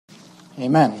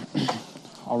Amen.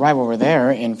 All right, well, we're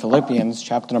there in Philippians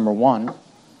chapter number 1.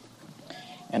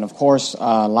 And of course,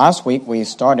 last week we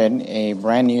started a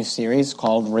brand new series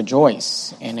called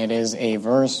Rejoice. And it is a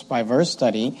verse-by-verse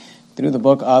study through the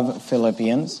book of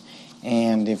Philippians.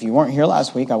 And if you weren't here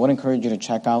last week, I would encourage you to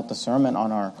check out the sermon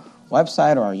on our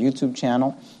website or our YouTube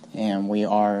channel. And we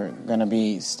are going to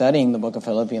be studying the book of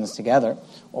Philippians together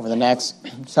over the next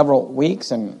several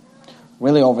weeks and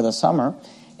really over the summer.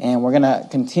 And we're going to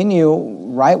continue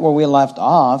right where we left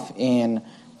off in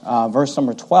verse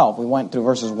number 12. We went through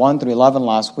verses 1 through 11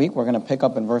 last week. We're going to pick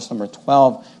up in verse number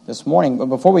 12 this morning. But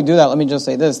before we do that, let me just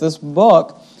say this. In this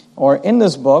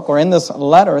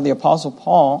letter, the Apostle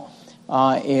Paul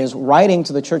is writing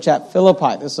to the church at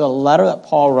Philippi. This is a letter that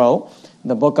Paul wrote,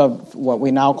 the book of what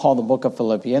we now call the book of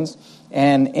Philippians.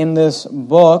 And in this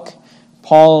book,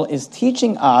 Paul is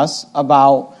teaching us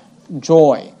about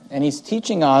joy. And he's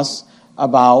teaching us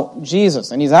about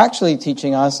Jesus. And he's actually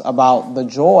teaching us about the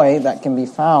joy that can be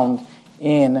found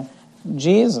in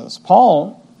Jesus.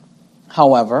 Paul,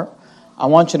 however, I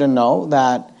want you to know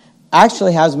that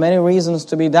actually has many reasons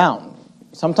to be down.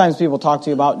 Sometimes people talk to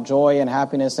you about joy and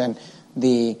happiness, and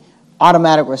the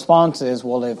automatic response is,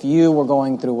 well, if you were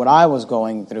going through what I was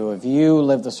going through, if you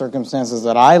lived the circumstances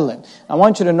that I lived. I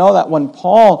want you to know that when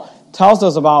Paul tells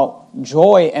us about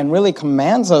joy and really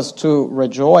commands us to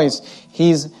rejoice,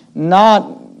 he's not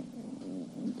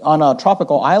on a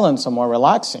tropical island somewhere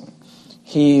relaxing.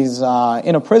 He's in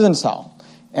a prison cell.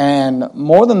 And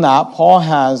more than that, Paul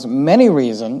has many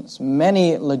reasons,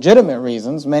 many legitimate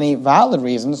reasons, many valid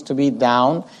reasons to be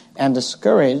down and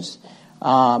discouraged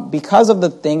because of the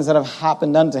things that have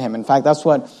happened unto him. In fact, that's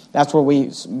where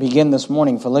we begin this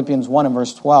morning, Philippians 1 and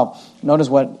verse 12. Notice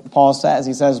what Paul says.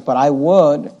 He says, "But I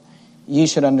would ye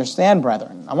should understand,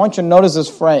 brethren." I want you to notice this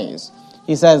phrase.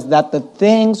 He says, "that the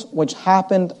things which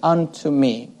happened unto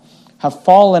me have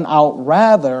fallen out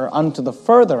rather unto the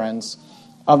furtherance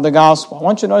of the gospel." I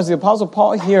want you to notice the Apostle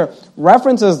Paul here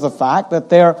references the fact that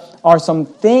there are some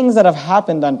things that have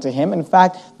happened unto him. In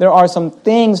fact, there are some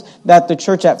things that the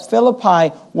church at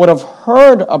Philippi would have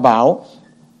heard about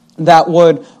that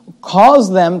would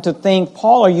cause them to think,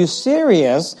 "Paul, are you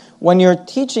serious when you're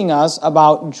teaching us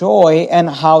about joy and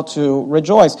how to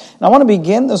rejoice?" And I want to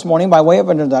begin this morning by way of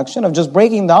introduction of just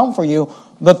breaking down for you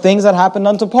the things that happened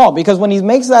unto Paul. Because when he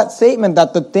makes that statement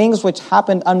that the things which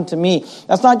happened unto me,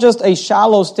 that's not just a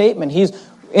shallow statement. He's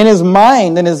in his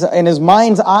mind, in his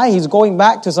mind's eye, he's going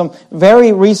back to some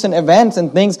very recent events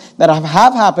and things that have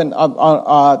happened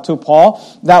to Paul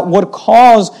that would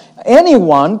cause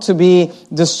anyone to be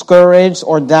discouraged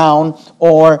or down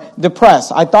or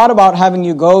depressed. I thought about having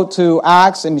you go to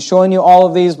Acts and showing you all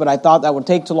of these, but I thought that would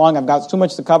take too long. I've got too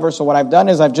much to cover, so what I've done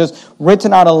is I've just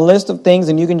written out a list of things,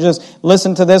 and you can just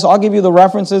listen to this. I'll give you the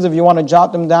references if you want to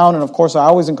jot them down, and of course, I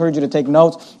always encourage you to take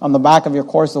notes on the back of your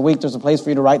course of the week. There's a place for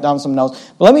you to write down some notes.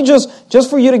 But let me just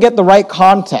for you to get the right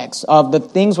context of the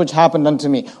things which happened unto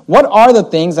me. What are the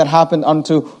things that happened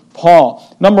unto Paul?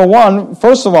 Number one,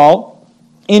 first of all,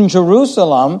 in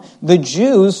Jerusalem, the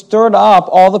Jews stirred up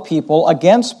all the people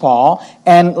against Paul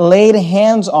and laid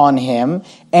hands on him,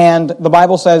 and the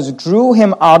Bible says, drew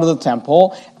him out of the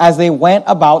temple as they went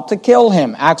about to kill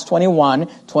him. Acts 21,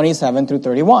 27 through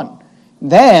 31.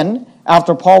 Then,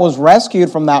 after Paul was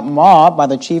rescued from that mob by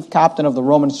the chief captain of the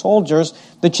Roman soldiers,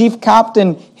 the chief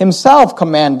captain himself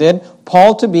commanded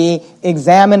Paul to be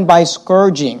examined by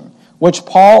scourging, which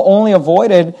Paul only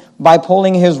avoided by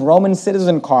pulling his Roman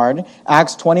citizen card,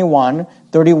 Acts 21,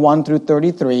 31 through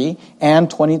 33, and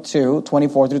 22,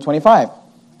 24 through 25.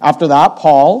 After that,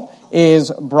 Paul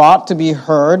is brought to be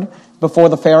heard before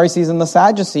the Pharisees and the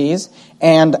Sadducees,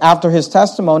 and after his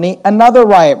testimony, another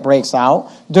riot breaks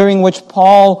out, during which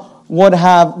Paul would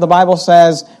have, the Bible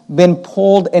says, been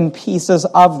pulled in pieces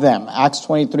of them, Acts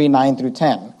 23, 9 through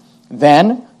 10.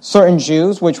 Then, certain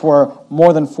Jews, which were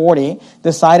more than 40,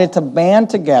 decided to band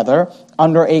together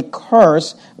under a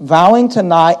curse, vowing to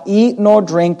not eat nor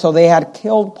drink till they had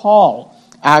killed Paul.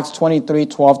 Acts 23,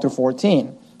 12 through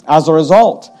 14. As a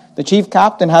result, the chief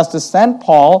captain has to send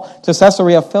Paul to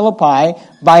Caesarea Philippi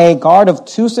by a guard of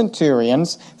 2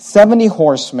 centurions, 70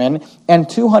 horsemen, and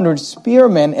 200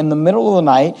 spearmen in the middle of the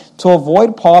night to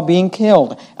avoid Paul being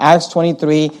killed. Acts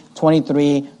 23,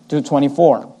 23 through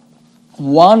 24.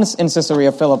 Once in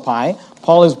Caesarea Philippi,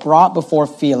 Paul is brought before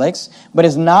Felix, but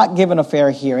is not given a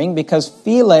fair hearing because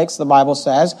Felix, the Bible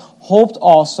says, hoped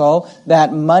also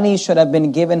that money should have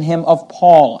been given him of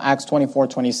Paul, Acts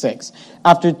 24:26.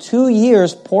 After 2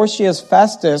 years, Porcius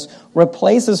Festus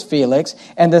replaces Felix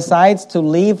and decides to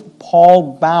leave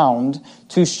Paul bound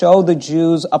to show the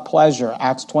Jews a pleasure,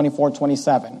 Acts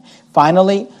 24:27.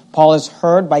 Finally, Paul is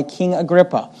heard by King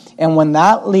Agrippa, and when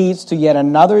that leads to yet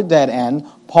another dead end,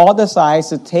 Paul decides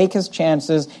to take his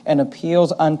chances and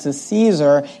appeals unto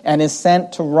Caesar and is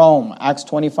sent to Rome, Acts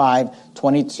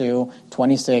 25:22,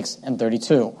 26, and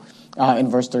 32, in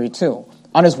verse 32.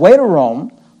 On his way to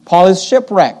Rome, Paul is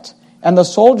shipwrecked, and the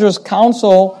soldiers'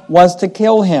 counsel was to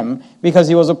kill him because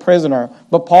he was a prisoner.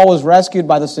 But Paul was rescued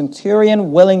by the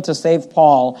centurion willing to save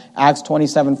Paul, Acts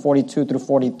 27:42 through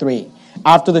 43.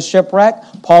 After the shipwreck,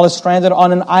 Paul is stranded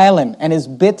on an island and is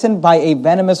bitten by a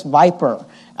venomous viper,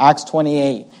 Acts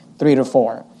 28:3 to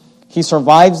 4. He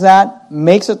survives that,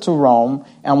 makes it to Rome,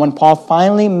 and when Paul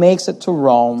finally makes it to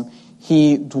Rome,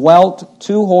 he dwelt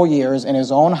 2 whole years in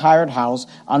his own hired house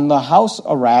under house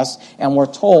arrest, and we're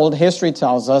told, history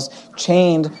tells us,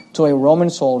 chained to a Roman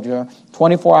soldier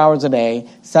 24 hours a day,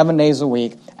 7 days a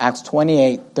week, Acts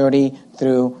 28:30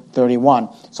 through 31.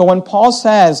 So when Paul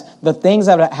says, the things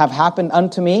that have happened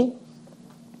unto me,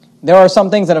 there are some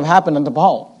things that have happened unto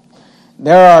Paul.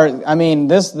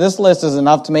 This list is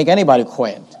enough to make anybody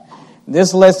quit.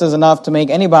 This list is enough to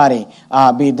make anybody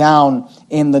be down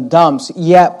in the dumps.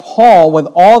 Yet Paul, with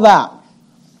all that,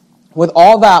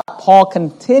 Paul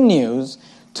continues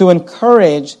to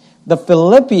encourage the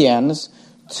Philippians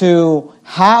to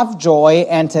have joy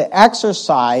and to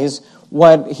exercise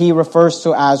what he refers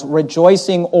to as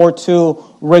rejoicing or to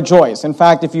rejoice. In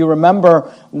fact, if you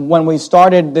remember when we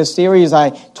started this series, I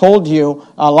told you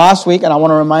last week, and I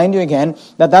want to remind you again,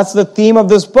 that that's the theme of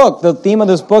this book. The theme of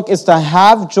this book is to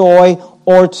have joy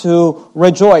or to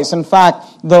rejoice. In fact,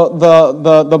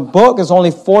 the book is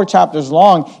only 4 chapters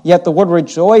long, yet the word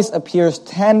rejoice appears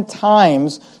 10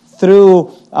 times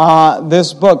through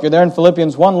this book. You're there in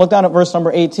Philippians 1. Look down at verse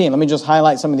number 18. Let me just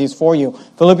highlight some of these for you.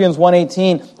 Philippians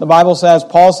 1:18, the Bible says,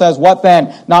 Paul says, "What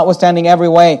then? Notwithstanding every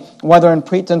way, whether in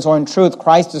pretense or in truth,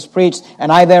 Christ is preached,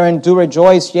 and I therein do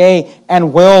rejoice, yea,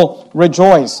 and will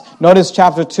rejoice." Notice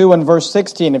chapter 2 and verse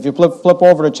 16. If you flip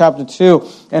over to chapter 2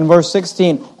 and verse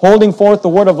 16, holding forth the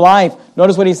word of life,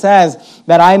 notice what he says,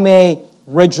 "that I may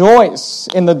rejoice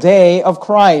in the day of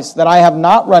Christ, that I have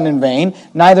not run in vain,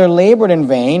 neither labored in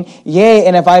vain. Yea,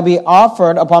 and if I be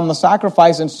offered upon the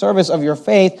sacrifice and service of your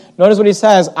faith," notice what he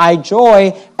says, "I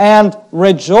joy and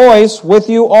rejoice with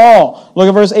you all." Look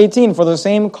at verse 18. "For the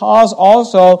same cause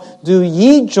also do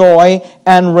ye joy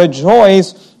and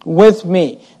rejoice with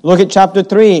me." Look at chapter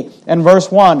 3 and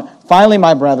verse 1. "Finally,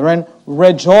 my brethren,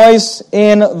 rejoice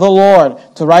in the Lord.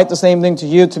 To write the same thing to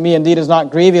you, to me indeed is not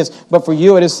grievous, but for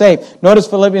you it is safe." Notice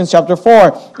Philippians chapter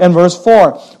 4 and verse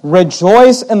 4.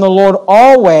 "Rejoice in the Lord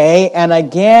always, and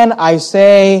again I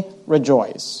say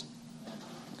rejoice."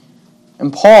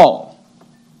 And Paul,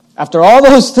 after all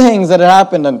those things that had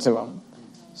happened unto him,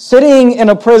 sitting in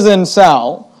a prison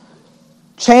cell,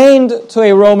 chained to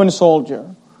a Roman soldier,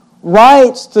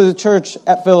 writes to the church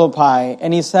at Philippi,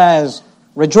 and he says,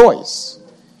 rejoice.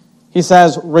 He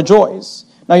says, rejoice.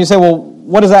 Now you say, well,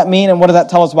 what does that mean and what does that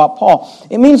tell us about Paul?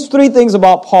 It means 3 things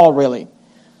about Paul, really.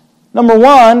 Number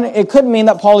 1, it could mean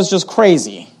that Paul is just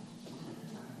crazy.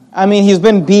 I mean, he's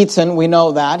been beaten, we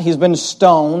know that. He's been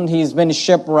stoned, he's been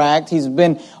shipwrecked,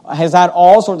 has had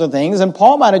all sorts of things, and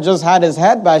Paul might have just had his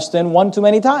head bashed in one too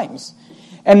many times.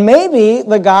 And maybe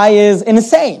the guy is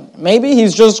insane. Maybe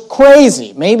he's just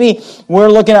crazy. Maybe we're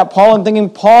looking at Paul and thinking,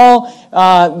 Paul,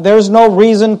 there's no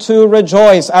reason to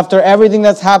rejoice. After everything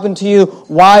that's happened to you,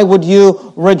 why would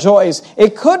you rejoice?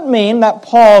 It could mean that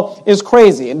Paul is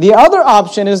crazy. The other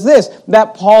option is this,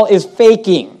 that Paul is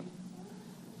faking.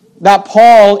 That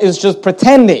Paul is just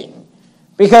pretending.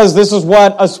 Because this is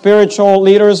what a spiritual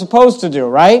leader is supposed to do,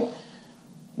 right?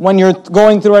 When you're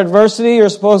going through adversity, you're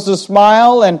supposed to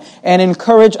smile and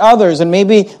encourage others. And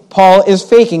maybe Paul is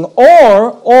faking.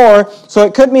 So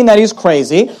it could mean that he's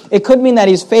crazy. It could mean that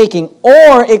he's faking.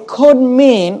 Or it could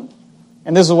mean,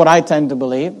 and this is what I tend to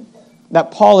believe,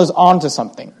 that Paul is onto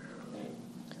something.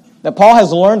 That Paul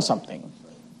has learned something.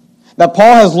 That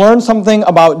Paul has learned something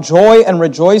about joy and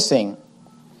rejoicing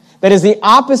that is the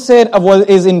opposite of what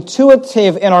is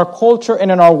intuitive in our culture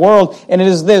and in our world. And it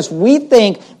is this. We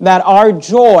think that our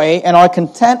joy and our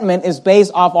contentment is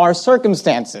based off our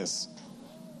circumstances.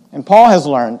 And Paul has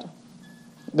learned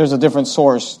there's a different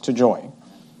source to joy.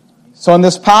 So in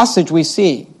this passage we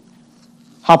see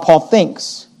how Paul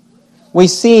thinks. We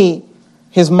see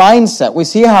his mindset. We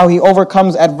see how he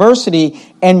overcomes adversity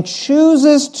and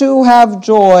chooses to have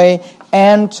joy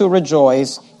and to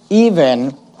rejoice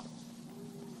even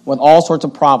with all sorts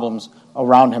of problems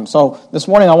around him. So this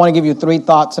morning I want to give you 3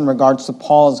 thoughts in regards to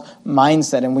Paul's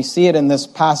mindset, and we see it in this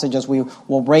passage as we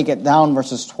will break it down,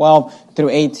 verses 12 through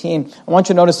 18. I want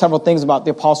you to notice several things about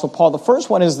the Apostle Paul. The first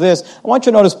one is this. I want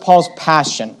you to notice Paul's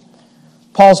passion.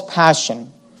 Paul's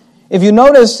passion. If you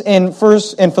notice in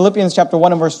Philippians chapter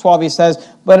 1 and verse 12, he says,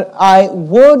 "But I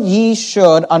would ye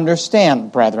should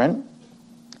understand, brethren,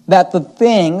 that the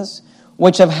things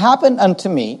which have happened unto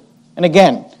me," and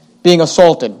again, being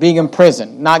assaulted, being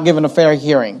imprisoned, not given a fair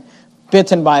hearing,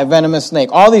 bitten by a venomous snake,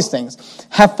 all these things,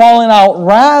 "have fallen out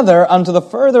rather unto the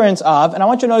furtherance of," and I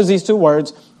want you to notice these 2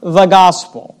 words, "the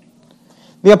gospel."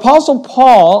 The Apostle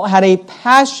Paul had a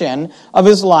passion of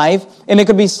his life, and it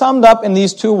could be summed up in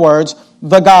these 2 words,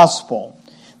 the gospel.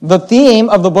 The theme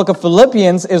of the book of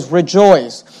Philippians is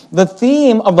rejoice. The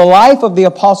theme of the life of the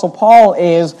Apostle Paul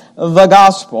is the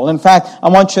gospel. In fact, I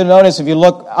want you to notice, if you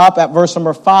look up at verse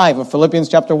number 5 of Philippians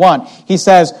chapter 1, he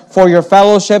says, "For your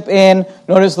fellowship in,"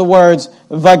 notice the words,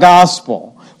 "the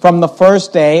gospel, from the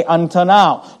first day until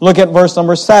now." Look at verse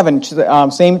number 7,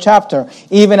 same chapter.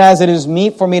 "Even as it is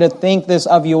meet for me to think this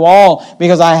of you all,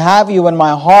 because I have you in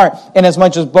my heart,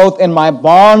 inasmuch as both in my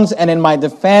bonds and in my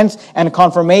defense and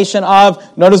confirmation of,"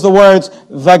 notice the words,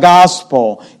 "the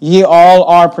gospel, ye all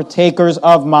are partakers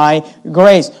of my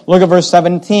grace." Look at verse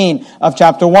 17 of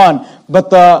chapter 1. "But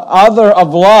the other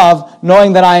of love,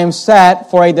 knowing that I am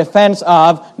set for a defense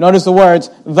of," notice the words,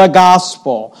 "the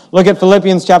gospel." Look at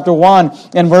Philippians chapter 1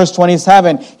 and verse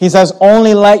 27. He says,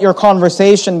 "Only let your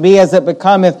conversation be as it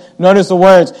becometh," notice the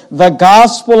words, "the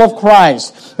gospel of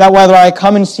Christ, that whether I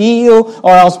come and see you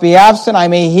or else be absent, I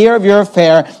may hear of your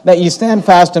affair, that ye stand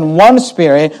fast in one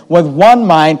spirit, with one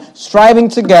mind, striving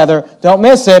together," don't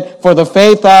miss it, "for the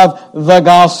faith of the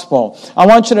gospel." I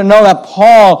want you to know that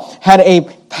Paul had a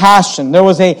passion. There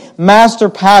was a master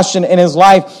passion in his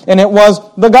life, and it was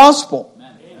the gospel.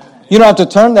 You don't have to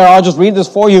turn there. I'll just read this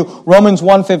for you. Romans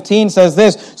 1:15 says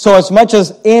this, "So as much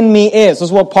as in me is," this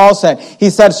is what Paul said. He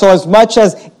said, "So as much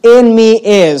as in me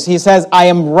is," he says, "I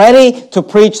am ready to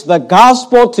preach the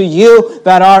gospel to you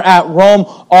that are at Rome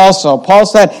also." Paul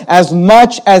said, "As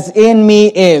much as in me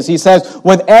is," he says,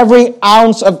 "with every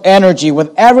ounce of energy,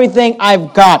 with everything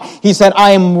I've got," he said,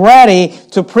 "I am ready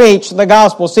to preach the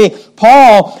gospel." See,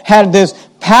 Paul had this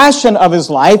passion of his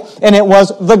life, and it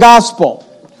was the gospel.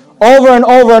 Over and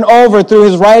over and over through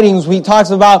his writings, he talks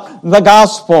about the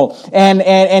gospel,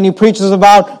 and he preaches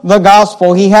about the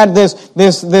gospel. He had this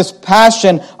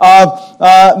passion of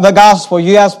the gospel.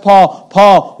 You ask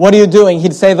Paul, "What are you doing?"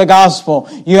 He'd say the gospel.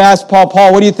 You ask Paul,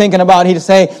 "What are you thinking about?" He'd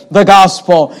say the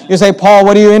gospel. You say, "Paul,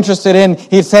 what are you interested in?"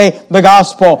 He'd say the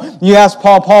gospel. You ask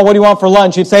Paul, "What do you want for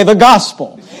lunch?" He'd say the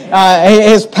gospel.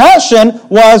 His passion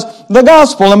was the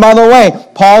gospel. And by the way,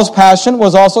 Paul's passion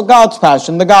was also God's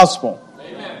passion, the gospel.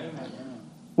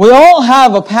 We all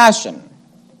have a passion.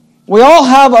 We all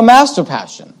have a master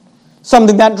passion,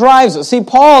 something that drives us. See,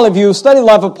 Paul, if you study the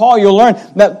life of Paul, you'll learn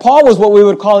that Paul was what we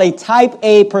would call a type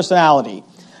A personality.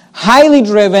 Highly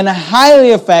driven,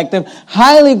 highly effective,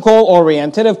 highly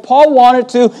goal-oriented. If Paul wanted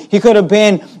to, he could have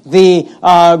been the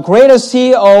greatest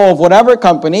CEO of whatever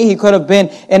company. He could have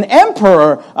been an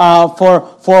emperor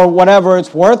for whatever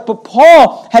it's worth. But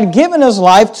Paul had given his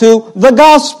life to the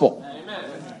gospel.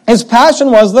 His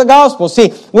passion was the gospel.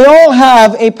 See, we all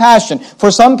have a passion.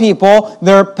 For some people,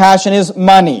 their passion is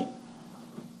money.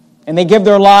 And they give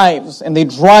their lives and they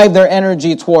drive their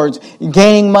energy towards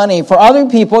gaining money. For other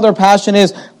people, their passion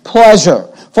is pleasure.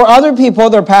 For other people,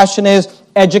 their passion is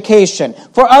education.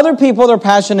 For other people, their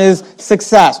passion is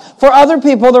success. For other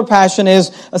people, their passion is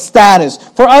status.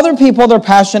 For other people, their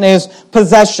passion is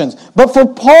possessions. But for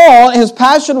Paul, his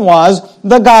passion was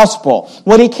the gospel.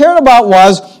 What he cared about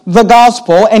was the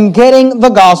gospel and getting the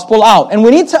gospel out. And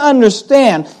we need to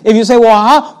understand, if you say,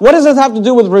 well, what does this have to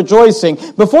do with rejoicing?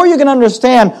 Before you can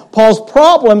understand Paul's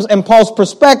problems and Paul's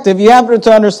perspective, you have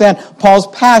to understand Paul's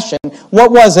passion.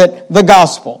 What was it? The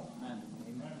gospel.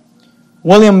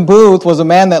 William Booth was a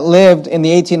man that lived in the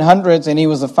 1800s, and he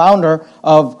was the founder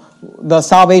of the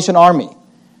Salvation Army.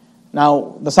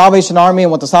 Now, the Salvation Army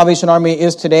and what the Salvation Army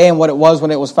is today and what it was when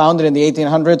it was founded in the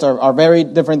 1800s are very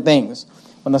different things.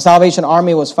 When the Salvation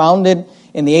Army was founded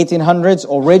in the 1800s,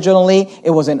 originally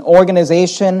it was an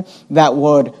organization that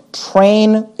would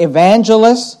train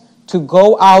evangelists to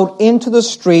go out into the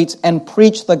streets and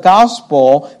preach the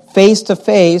gospel face to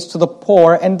face to the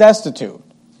poor and destitute.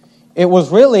 It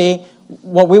was really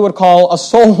what we would call a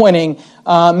soul-winning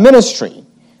ministry.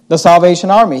 the Salvation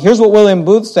Army. Here's what William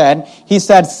Booth said. He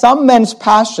said, some men's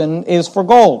passion is for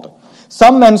gold.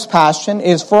 Some men's passion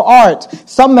is for art.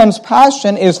 Some men's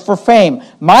passion is for fame.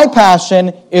 My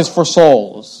passion is for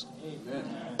souls. Amen.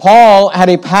 Paul had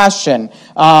a passion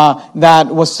that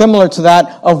was similar to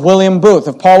that of William Booth.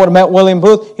 If Paul would have met William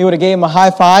Booth, he would have gave him a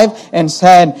high five and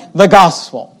said, the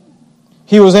gospel.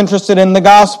 He was interested in the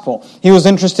gospel. He was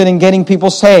interested in getting people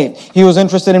saved. He was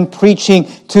interested in preaching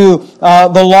to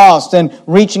the lost and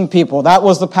reaching people. That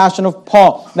was the passion of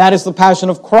Paul. That is the passion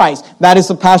of Christ. That is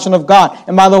the passion of God.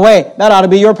 And by the way, that ought to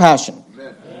be your passion.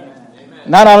 Amen.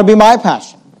 And that ought to be my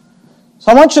passion.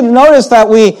 So I want you to notice that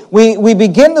we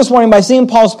begin this morning by seeing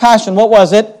Paul's passion. What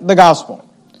was it? The gospel.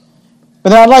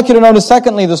 But then I'd like you to notice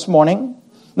secondly this morning,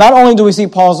 not only do we see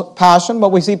Paul's passion,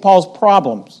 but we see Paul's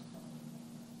problems.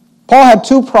 Paul had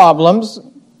two problems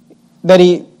that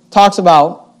he talks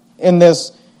about in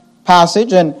this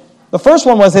passage, and the first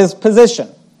one was his position.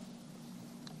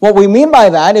 What we mean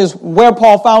by that is where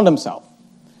Paul found himself.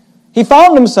 He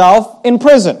found himself in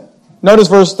prison. Notice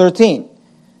verse 13.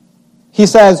 He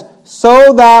says,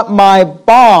 so that my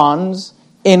bonds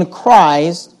in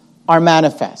Christ are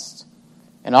manifest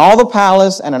in all the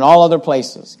palace and in all other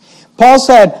places. Paul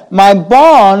said, my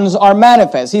bonds are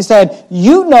manifest. He said,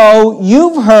 you know,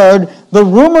 you've heard, the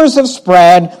rumors have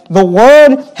spread, the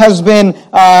word has been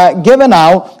given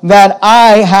out that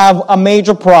I have a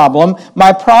major problem.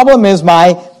 My problem is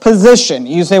my position.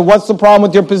 You say, what's the problem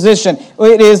with your position?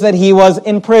 It is that he was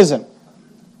in prison.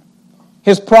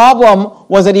 His problem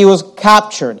was that he was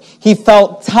captured. He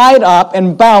felt tied up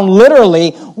and bound,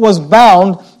 literally was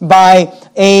bound by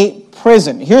a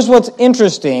prison. Here's what's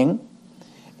interesting,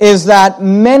 is that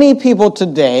many people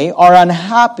today are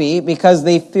unhappy because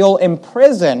they feel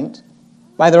imprisoned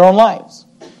by their own lives.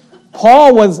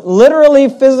 Paul was literally,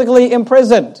 physically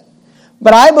imprisoned.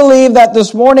 But I believe that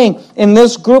this morning, in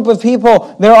this group of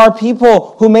people, there are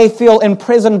people who may feel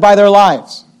imprisoned by their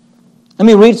lives. Let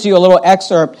me read to you a little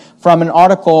excerpt from an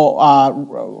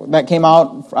article that came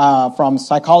out from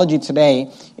Psychology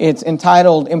Today. It's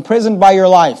entitled, Imprisoned by Your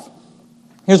Life.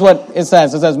 Here's what it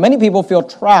says. It says, many people feel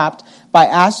trapped by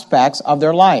aspects of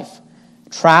their life.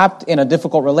 Trapped in a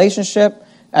difficult relationship,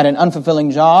 at an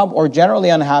unfulfilling job, or generally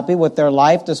unhappy with their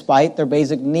life despite their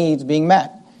basic needs being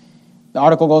met. The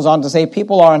article goes on to say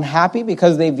people are unhappy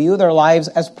because they view their lives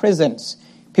as prisons.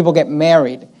 People get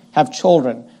married, have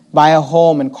children, buy a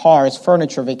home and cars,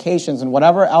 furniture, vacations, and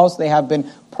whatever else they have been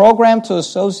programmed to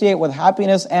associate with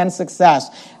happiness and success.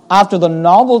 After the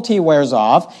novelty wears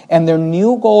off and their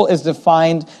new goal is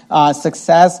defined,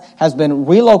 success has been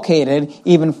relocated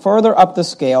even further up the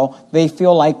scale, they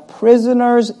feel like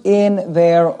prisoners in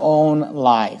their own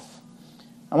life.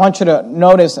 I want you to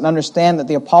notice and understand that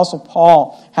the Apostle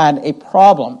Paul had a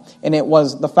problem, and it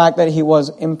was the fact that he was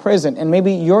in prison. And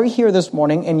maybe you're here this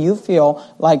morning and you feel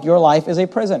like your life is a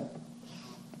prison.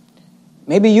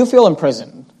 Maybe you feel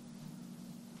imprisoned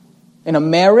in a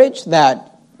marriage that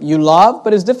you love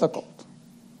but is difficult.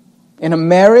 In a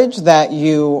marriage that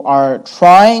you are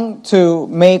trying to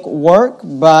make work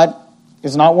but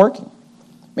is not working.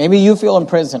 Maybe you feel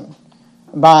imprisoned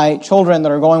by children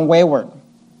that are going wayward.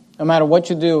 No matter what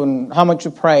you do and how much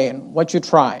you pray and what you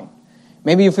try.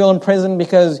 Maybe you feel imprisoned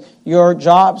because your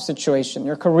job situation,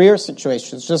 your career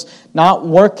situation is just not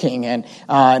working and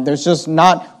there's just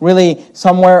not really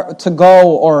somewhere to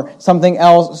go or something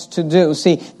else to do.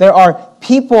 See, there are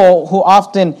people who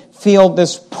often feel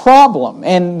this problem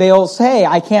and they'll say,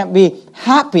 I can't be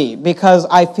happy because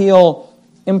I feel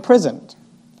imprisoned.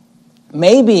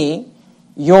 Maybe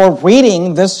you're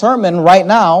reading this sermon right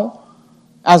now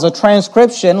as a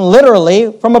transcription,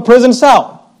 literally, from a prison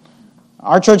cell.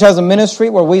 Our church has a ministry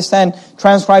where we send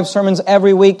transcribed sermons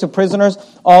every week to prisoners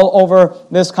all over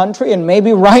this country. And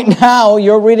maybe right now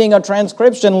you're reading a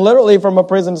transcription literally from a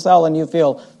prison cell and you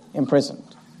feel imprisoned.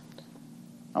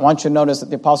 I want you to notice that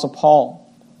the Apostle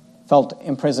Paul felt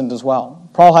imprisoned as well.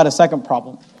 Paul had a second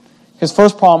problem. His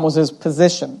first problem was his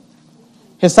position.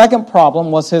 His second problem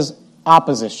was his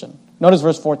opposition. Notice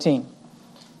verse 14.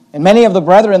 And many of the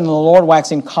brethren in the Lord,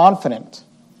 waxing confident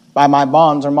by my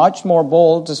bonds, are much more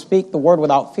bold to speak the word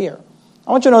without fear.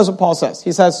 I want you to notice what Paul says.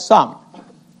 He says some.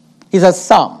 He says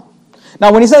some.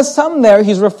 Now, when he says some there,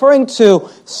 he's referring to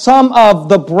some of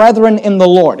the brethren in the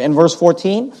Lord. In verse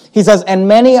 14, he says, and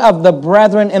many of the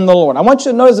brethren in the Lord. I want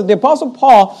you to notice that the Apostle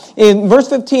Paul, in verse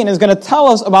 15, is going to tell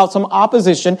us about some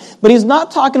opposition, but he's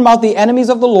not talking about the enemies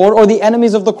of the Lord or the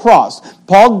enemies of the cross.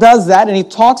 Paul does that, and he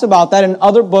talks about that in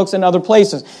other books and other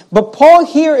places. But Paul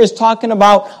here is talking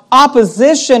about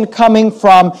opposition coming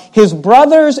from his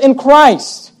brothers in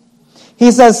Christ.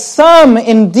 He says, some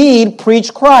indeed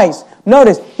preach Christ,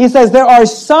 Notice, he says there are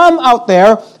some out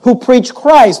there who preach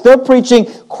Christ. They're preaching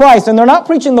Christ, and they're not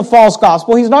preaching the false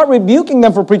gospel. He's not rebuking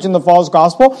them for preaching the false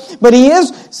gospel, but he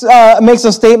makes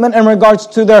a statement in regards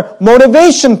to their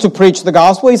motivation to preach the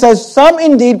gospel. He says, some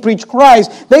indeed preach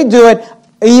Christ. They do it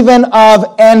even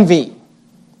of envy.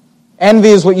 Envy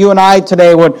is what you and I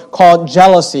today would call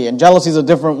jealousy. And jealousy is a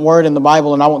different word in the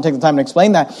Bible, and I won't take the time to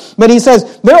explain that. But he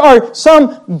says, there are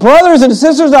some brothers and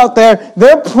sisters out there,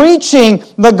 they're preaching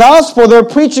the gospel, they're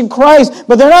preaching Christ,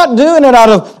 but they're not doing it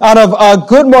out of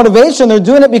good motivation. They're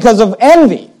doing it because of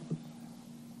envy.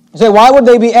 You say, why would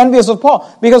they be envious of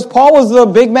Paul? Because Paul was the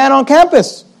big man on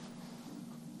campus.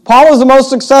 Paul was the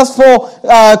most successful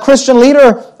Christian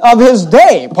leader of his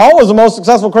day. Paul was the most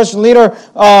successful Christian leader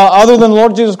other than the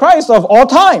Lord Jesus Christ of all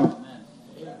time.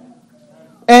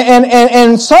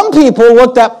 And some people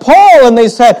looked at Paul and they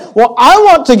said, well, I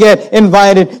want to get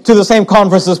invited to the same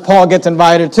conferences Paul gets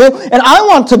invited to, and I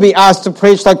want to be asked to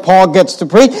preach like Paul gets to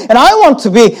preach, and I want to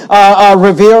be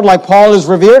revered like Paul is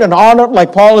revered, and honored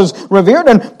like Paul is revered.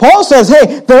 And Paul says,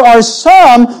 hey, there are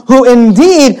some who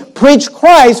indeed preach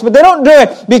Christ, but they don't do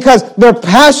it because their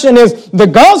passion is the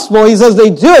gospel. He says they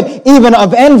do it even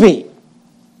of envy.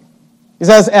 He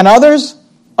says, and others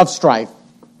of strife.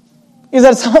 He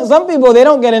said some people, they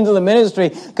don't get into the ministry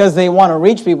because they want to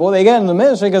reach people. They get into the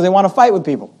ministry because they want to fight with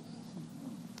people.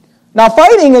 Now,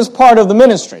 fighting is part of the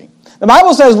ministry. The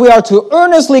Bible says we are to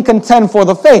earnestly contend for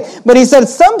the faith. But he said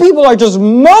some people are just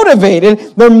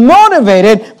motivated. They're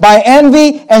motivated by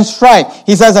envy and strife.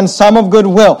 He says, and some of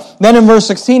goodwill. Then in verse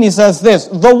 16, he says this,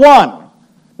 the one.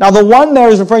 Now, the one there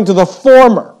is referring to the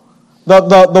former.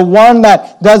 The one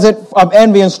that does it of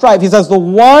envy and strife. He says, the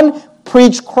one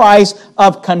preach Christ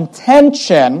of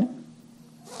contention,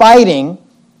 fighting.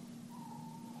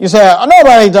 You say, oh,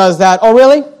 nobody does that. Oh,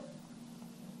 really?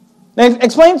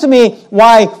 Explain to me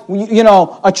why,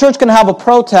 a church can have a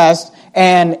protest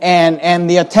and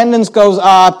the attendance goes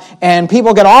up and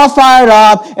people get all fired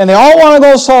up and they all want to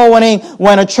go soul winning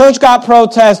when a church got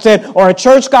protested or a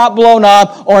church got blown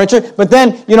up or a church. But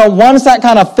then, once that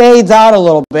kind of fades out a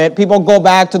little bit, people go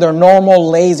back to their normal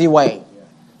lazy way.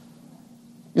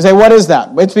 You say, what is that?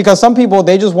 It's because some people,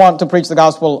 they just want to preach the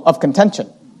gospel of contention.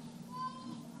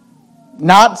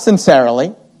 Not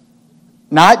sincerely,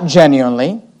 not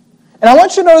genuinely. And I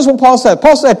want you to notice what Paul said.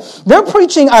 Paul said, they're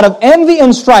preaching out of envy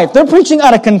and strife. They're preaching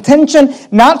out of contention,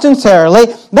 not sincerely.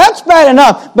 That's bad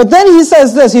enough. But then he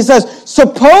says this. He says,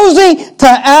 supposing to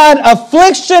add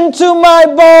affliction to my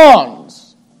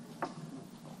bonds.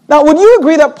 Now, would you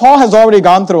agree that Paul has already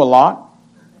gone through a lot?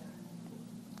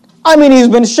 I mean, he's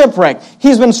been shipwrecked.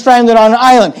 He's been stranded on an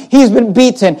island. He's been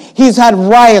beaten. He's had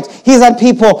riots. He's had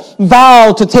people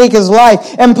vow to take his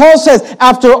life. And Paul says,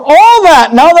 after all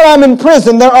that, now that I'm in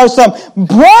prison, there are some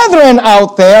brethren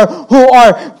out there who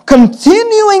are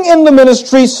continuing in the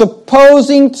ministry,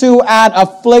 supposing to add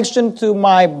affliction to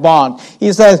my bond.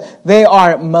 He says, they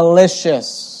are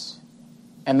malicious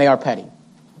and they are petty.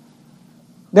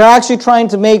 They're actually trying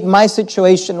to make my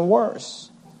situation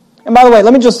worse. And by the way,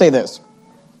 let me just say this.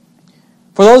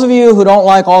 For those of you who don't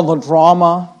like all the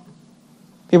drama,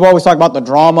 people always talk about the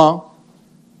drama.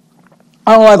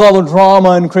 I don't like all the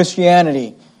drama in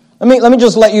Christianity. Let me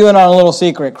just let you in on a little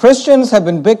secret. Christians have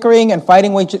been bickering and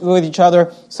fighting with each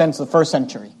other since the first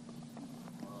century.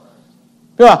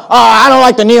 People are, I don't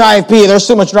like the new IFP. There's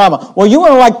too much drama. Well, you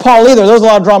wouldn't like Paul either. There's a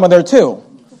lot of drama there too.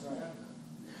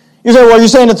 You say, well, you're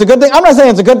saying it's a good thing? I'm not saying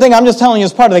it's a good thing. I'm just telling you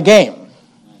it's part of the game.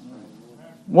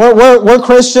 We're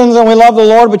Christians and we love the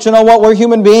Lord, but you know what? We're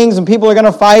human beings and people are going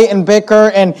to fight and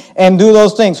bicker and do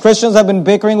those things. Christians have been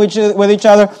bickering with each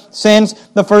other since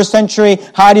the first century.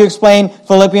 How do you explain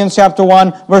Philippians chapter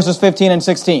 1, verses 15 and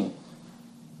 16?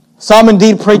 Some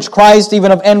indeed preach Christ,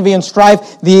 even of envy and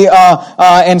strife,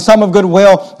 and some of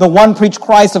goodwill. The one preach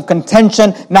Christ of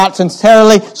contention, not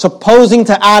sincerely, supposing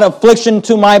to add affliction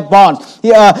to my bonds.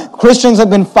 Christians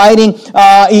have been fighting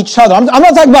each other. I'm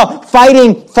not talking about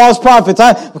fighting false prophets.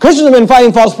 Christians have been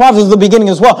fighting false prophets at the beginning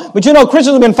as well. But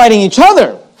Christians have been fighting each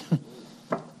other.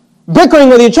 Bickering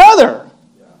with each other.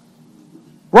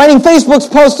 Writing Facebook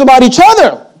posts about each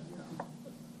other.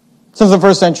 Since the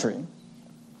first century.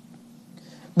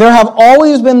 There have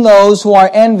always been those who are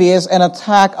envious and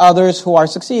attack others who are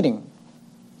succeeding.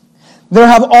 There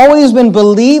have always been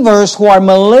believers who are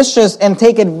malicious and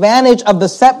take advantage of the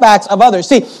setbacks of others.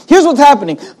 See, here's what's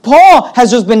happening. Paul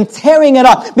has just been tearing it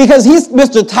up because he's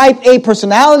Mr. Type A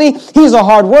personality. He's a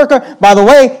hard worker. By the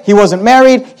way, he wasn't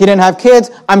married. He didn't have kids.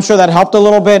 I'm sure that helped a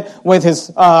little bit with his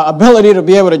ability to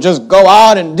be able to just go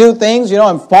out and do things,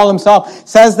 and Paul himself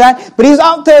says that. But he's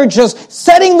out there just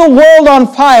setting the world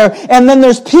on fire. And then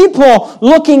there's people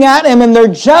looking at him and they're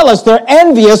jealous. They're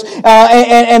envious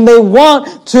and they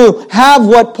want to have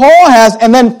what Paul has,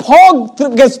 and then Paul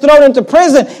gets thrown into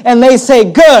prison, and they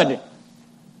say, good.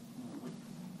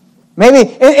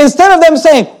 Maybe, instead of them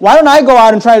saying, why don't I go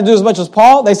out and try to do as much as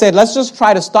Paul, they said, let's just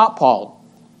try to stop Paul.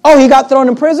 Oh, he got thrown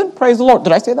in prison? Praise the Lord.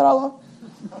 Did I say that out loud?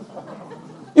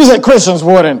 You said Christians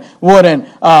wouldn't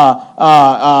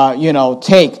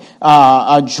take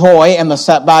a joy in the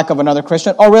setback of another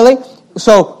Christian. Oh, really?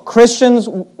 So Christians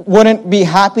wouldn't be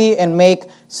happy and make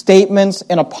statements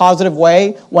in a positive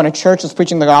way when a church is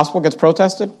preaching the gospel gets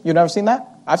protested? You've never seen that?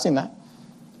 I've seen that.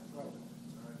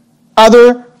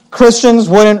 Other Christians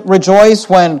wouldn't rejoice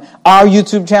when our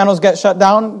YouTube channels get shut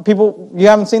down? People, you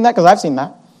haven't seen that? Because I've seen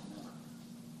that.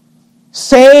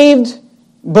 Saved,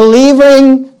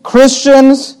 believing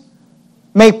Christians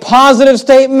make positive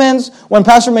statements when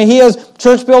Pastor Mejia's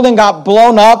church building got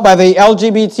blown up by the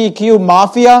LGBTQ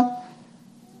mafia.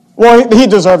 Well, he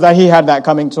deserved that. He had that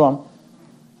coming to him.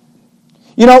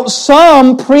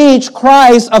 Some preach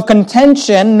Christ of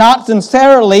contention, not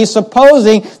sincerely,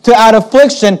 supposing to add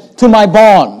affliction to my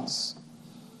bonds.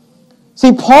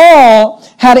 See, Paul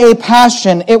had a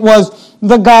passion. It was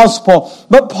the gospel.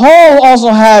 But Paul also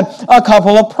had a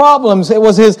couple of problems. It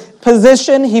was his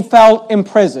position. He felt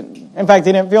imprisoned. In fact,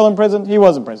 he didn't feel imprisoned. He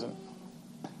was in prison.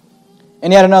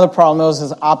 And he had another problem. It was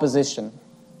his opposition.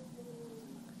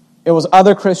 It was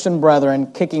other Christian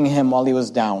brethren kicking him while he was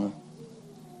down.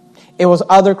 It was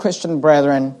other Christian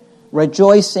brethren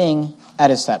rejoicing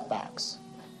at his setbacks.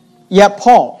 Yet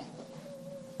Paul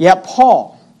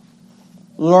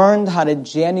learned how to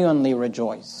genuinely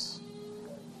rejoice.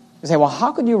 You say, well,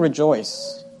 how could you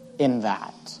rejoice in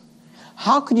that?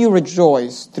 How could you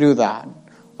rejoice through that?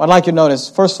 Well, I'd like you to notice,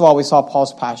 first of all, we saw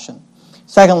Paul's passion.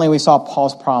 Secondly, we saw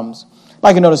Paul's problems. I'd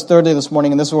like you to notice thirdly this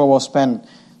morning, and this is where we'll spend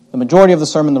the majority of the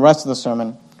sermon, the rest of the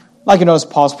sermon, I'd like you to notice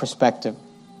Paul's perspective.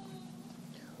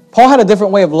 Paul had a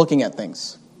different way of looking at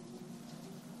things.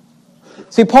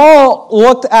 See, Paul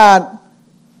looked at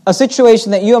a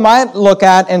situation that you might look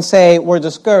at and say, we're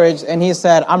discouraged, and he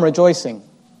said, I'm rejoicing.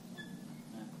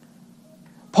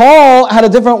 Paul had a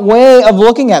different way of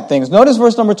looking at things. Notice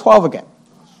verse number 12 again.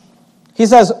 He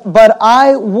says, but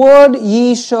I would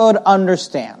ye should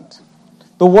understand.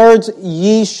 The words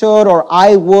ye should or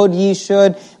I would ye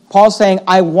should, Paul's saying,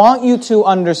 I want you to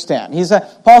understand.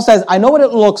 Paul says, I know what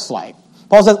it looks like.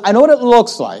 Paul says, I know what it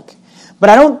looks like, but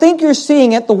I don't think you're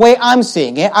seeing it the way I'm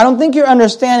seeing it. I don't think you're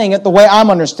understanding it the way I'm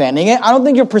understanding it. I don't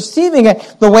think you're perceiving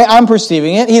it the way I'm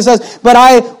perceiving it. He says, but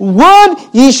I would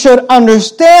ye should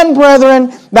understand,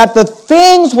 brethren, that the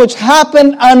things which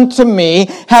happened unto me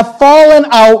have fallen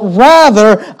out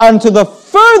rather unto the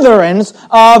furtherance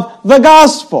of the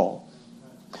gospel.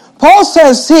 Paul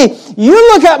says, see, you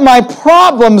look at my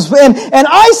problems, and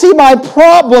I see my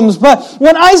problems, but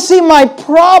when I see my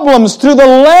problems through the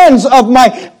lens of my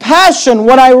passion,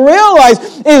 what I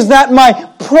realize is that my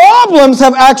problems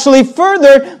have actually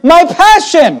furthered my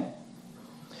passion.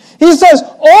 He says,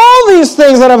 all these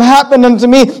things that have happened unto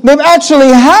me, they've actually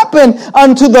happened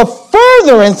unto the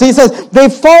furtherance. He says,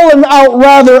 they've fallen out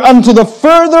rather unto the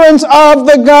furtherance of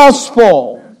the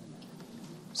gospel.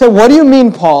 So what do you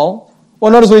mean, Paul?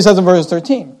 Well, notice what he says in verse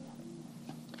 13.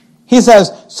 He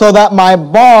says, so that my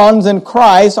bonds in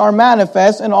Christ are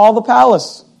manifest in all the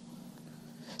palace.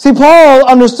 See, Paul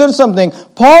understood something.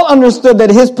 Paul understood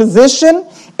that his position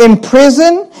in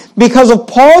prison, because of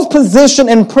Paul's position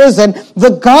in prison,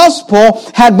 the gospel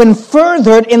had been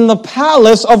furthered in the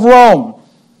palace of Rome.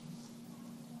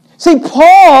 See,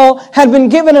 Paul had been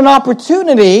given an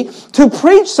opportunity to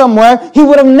preach somewhere he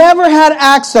would have never had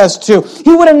access to.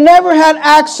 He would have never had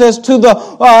access to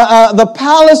the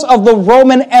palace of the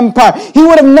Roman Empire. He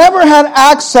would have never had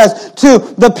access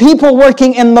to the people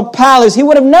working in the palace. He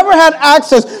would have never had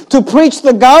access to preach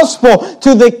the gospel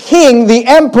to the king, the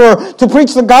emperor, to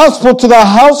preach the gospel to the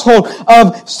household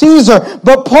of Caesar.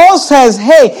 But Paul says,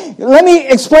 hey, let me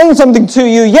explain something to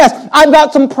you. Yes, I've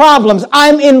got some problems.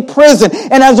 I'm in prison.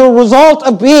 And as a result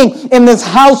of being in this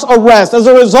house arrest, as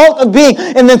a result of being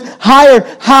in this hired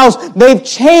house, they've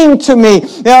chained to me.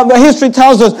 The history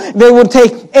tells us they would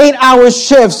take 8-hour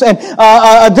shifts, and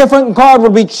a different guard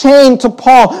would be chained to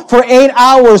Paul for 8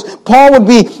 hours. Paul would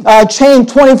be chained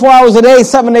 24 hours a day,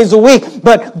 7 days a week.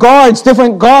 But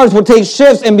different guards would take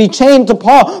shifts and be chained to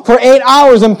Paul for 8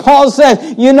 hours. And Paul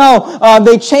said,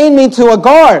 they chained me to a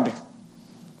guard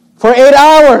for 8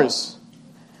 hours.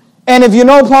 And if you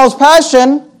know Paul's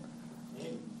passion,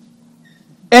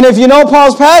 amen.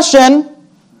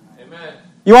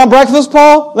 You want breakfast,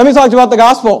 Paul? Let me talk to you about the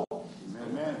gospel.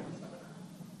 Amen.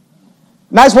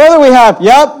 Nice weather we have.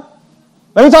 Yep.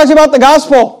 Let me talk to you about the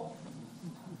gospel.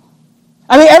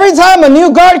 I mean, every time a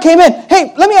new guard came in,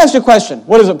 hey, let me ask you a question.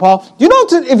 What is it, Paul? Do you know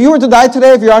if you were to die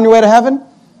today, if you're on your way to heaven?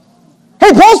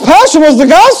 Hey, Paul's passion was the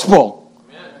gospel.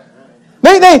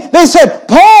 They said,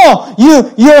 Paul,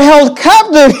 you're held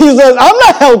captive. He says, I'm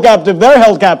not held captive. They're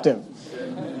held captive.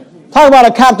 Talk about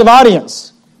a captive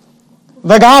audience.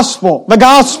 The gospel, the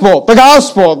gospel, the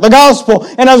gospel, the gospel.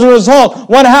 And as a result,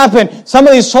 what happened? Some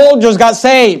of these soldiers got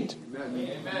saved.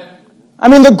 I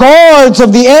mean, the guards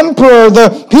of the emperor,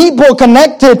 the people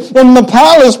connected in the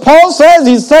palace, Paul says,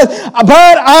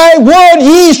 but I would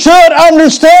ye should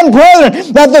understand,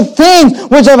 brethren, that the things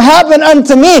which have happened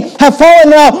unto me have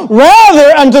fallen out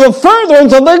rather unto the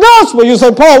furtherance of the gospel. You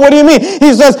say, Paul, what do you mean?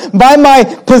 He says, by my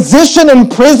position in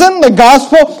prison, the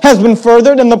gospel has been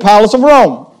furthered in the palace of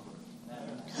Rome,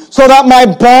 so that my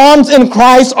bonds in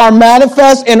Christ are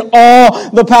manifest in all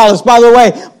the palace. By the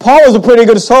way, Paul was a pretty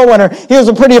good soul winner. He was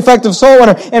a pretty effective soul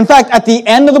winner. In fact, at the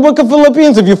end of the book of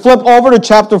Philippians, if you flip over to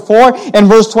chapter 4 and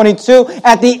verse 22,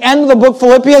 at the end of the book of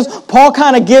Philippians, Paul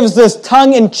kind of gives this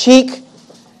tongue-in-cheek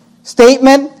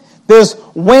statement, this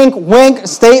wink-wink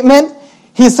statement.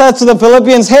 He says to the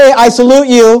Philippians, hey, I salute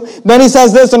you. Then he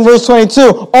says this in verse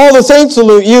 22, all the saints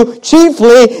salute you,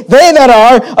 chiefly they that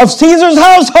are of Caesar's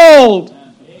household.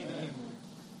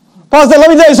 Paul said, let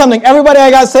me tell you something. Everybody I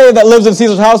got saved that lives in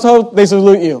Caesar's household, they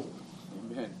salute you.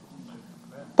 Amen.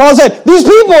 Paul said, these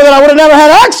people that I would have never had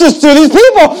access to, these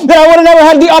people that I would have never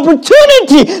had the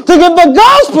opportunity to give the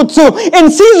gospel to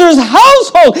in Caesar's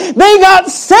household, they got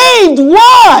saved.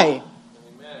 Why?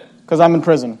 Because I'm in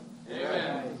prison.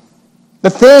 The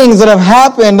things that have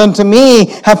happened unto me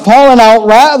have fallen out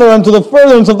rather unto the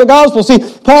furtherance of the gospel. See,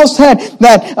 Paul said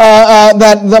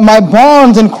that my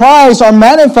bonds in Christ are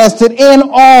manifested in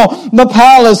all the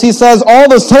palace. He says, all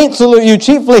the saints salute you,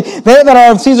 chiefly they that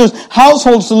are of Caesar's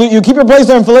household salute you. Keep your place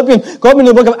there in Philippians. Go up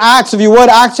into the book of Acts, if you would.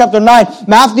 Acts chapter 9.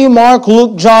 Matthew, Mark,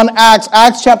 Luke, John, Acts.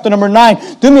 Acts chapter number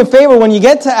 9. Do me a favor, when you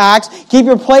get to Acts, keep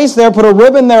your place there, put a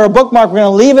ribbon there, a bookmark. We're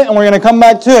going to leave it and we're going to come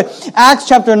back to it. Acts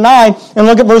chapter 9, and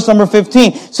look at verse number 15.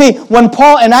 See, when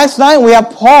Paul, in Acts 9, we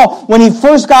have Paul when he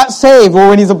first got saved, or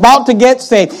when he's about to get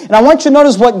saved. And I want you to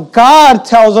notice what God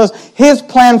tells us his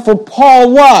plan for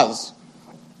Paul was.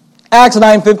 Acts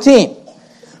 9:15.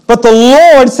 But the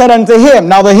Lord said unto him,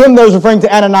 now the him there is referring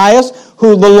to Ananias,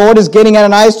 who the Lord is getting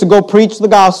Ananias to go preach the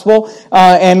gospel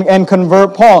and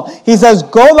convert Paul. He says,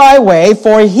 go thy way,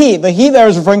 for the he there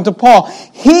is referring to Paul.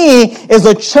 He is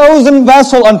a chosen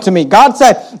vessel unto me.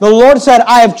 The Lord said,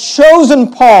 I have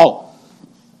chosen Paul.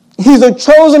 He's a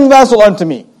chosen vessel unto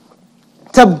me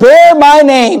to bear my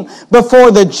name before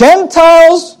the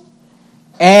Gentiles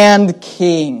and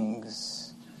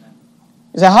kings.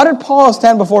 You say, how did Paul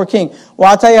stand before king?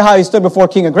 Well, I'll tell you how he stood before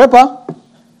King Agrippa.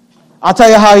 I'll tell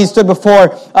you how he stood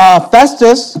before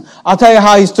Festus. I'll tell you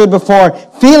how he stood before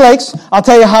Felix. I'll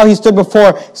tell you how he stood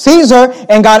before Caesar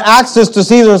and got access to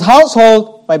Caesar's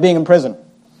household by being in prison.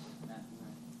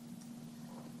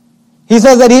 He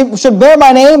says that he should bear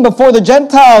my name before the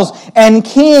Gentiles and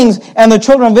kings and the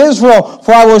children of Israel,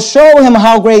 for I will show him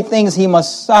how great things he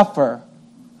must suffer.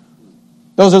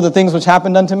 Those are the things which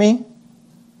happened unto me.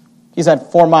 He said,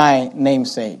 for my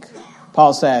name's sake.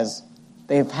 Paul says,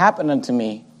 they have happened unto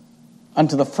me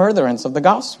unto the furtherance of the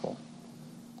gospel.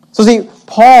 So see,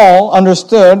 Paul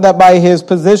understood that by his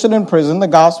position in prison, the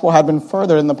gospel had been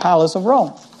furthered in the palace of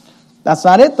Rome. That's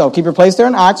not it, though. Keep your place there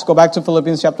in Acts. Go back to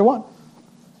Philippians chapter 1.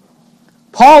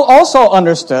 Paul also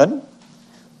understood,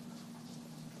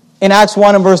 in Acts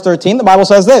 1 and verse 13, the Bible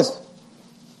says this,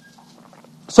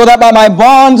 so that by my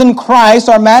bonds in Christ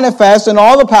are manifest in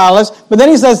all the palace, but then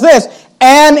he says this,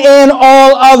 and in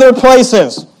all other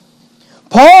places.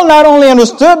 Paul not only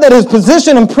understood that his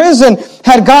position in prison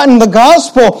had gotten the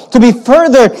gospel to be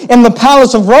furthered in the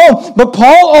palace of Rome, but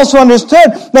Paul also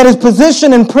understood that his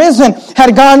position in prison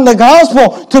had gotten the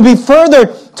gospel to be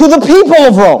furthered to the people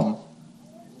of Rome.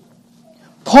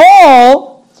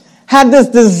 Paul had this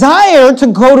desire to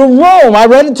go to Rome. I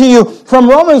read it to you from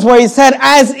Romans where he said,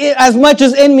 as much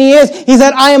as in me is, he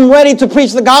said, I am ready to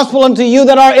preach the gospel unto you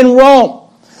that are in Rome.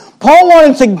 Paul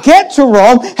wanted to get to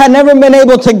Rome, had never been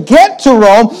able to get to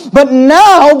Rome, but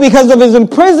now, because of his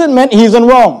imprisonment, he's in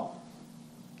Rome.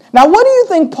 Now, what do you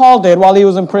think Paul did while he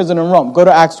was in prison in Rome? Go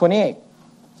to Acts 28.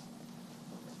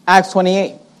 Acts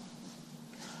 28.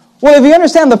 Well, if you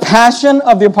understand the passion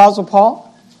of the Apostle Paul,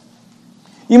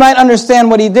 you might understand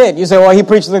what he did. You say, well, he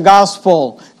preached the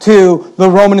gospel to the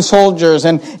Roman soldiers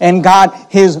and got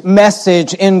his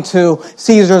message into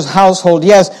Caesar's household.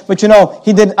 Yes, but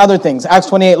he did other things. Acts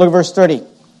 28, look at verse 30.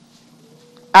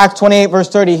 Acts 28, verse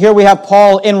 30. Here we have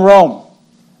Paul in Rome.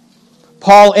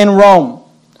 Paul in Rome.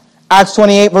 Acts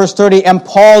 28, verse 30. And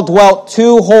Paul dwelt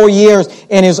 2 whole years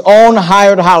in his own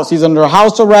hired house. He's under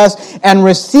house arrest and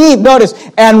received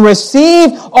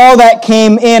all that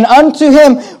came in unto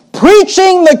him,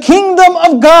 preaching the kingdom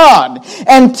of God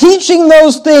and teaching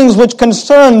those things which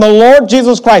concern the Lord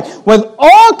Jesus Christ with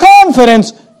all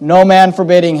confidence, no man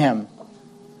forbidding him.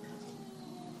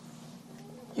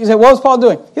 You say, what was Paul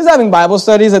doing? He's having Bible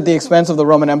studies at the expense of the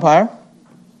Roman Empire.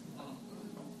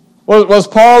 Was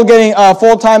Paul getting a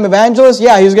full-time evangelist?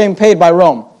 Yeah, he was getting paid by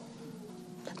Rome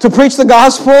to preach the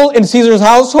gospel in Caesar's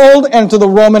household and to the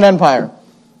Roman Empire.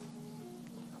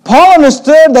 Paul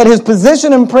understood that his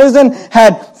position in prison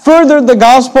had furthered the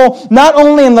gospel not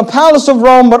only in the palace of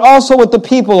Rome, but also with the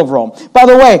people of Rome. By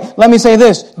the way, let me say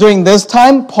this. During this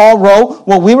time, Paul wrote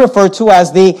what we refer to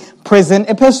as the prison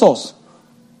epistles.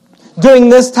 During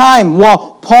this time,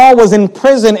 while Paul was in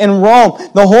prison in Rome,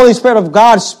 the Holy Spirit of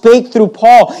God spake through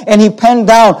Paul, and he penned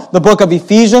down the book of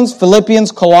Ephesians,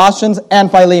 Philippians, Colossians, and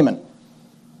Philemon.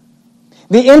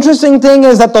 The interesting thing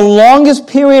is that the longest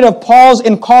period of Paul's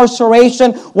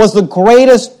incarceration was the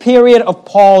greatest period of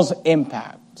Paul's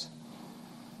impact.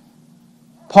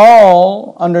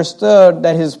 Paul understood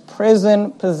that his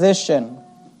prison position,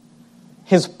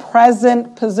 his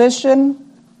present position,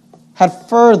 had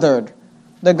furthered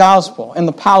the gospel in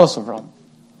the palace of Rome,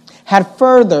 had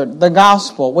furthered the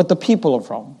gospel with the people of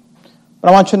Rome. But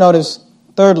I want you to notice,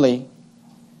 thirdly,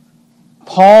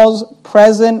 Paul's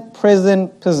present prison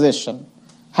position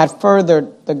had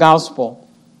furthered the gospel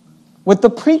with the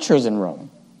preachers in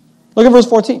Rome. Look at verse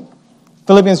 14.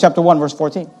 Philippians chapter 1, verse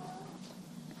 14.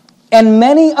 And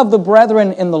many of the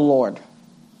brethren in the Lord,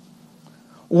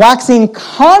 waxing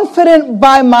confident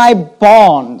by my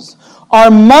bonds,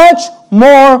 are much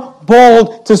more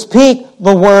bold to speak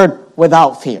the word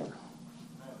without fear.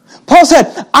 Paul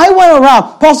said, I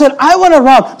went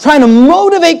around trying to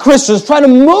motivate Christians for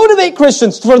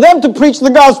them to preach the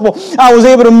gospel. I was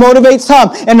able to motivate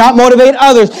some and not motivate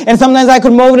others. And sometimes I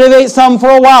could motivate some for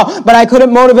a while, but I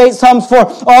couldn't motivate some for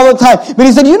all the time. But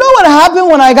he said, you know what happened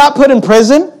when I got put in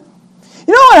prison?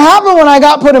 You know what happened when I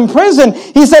got put in prison?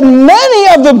 He said,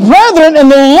 many of the brethren in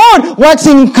the Lord,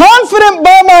 waxing confident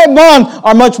by my bond,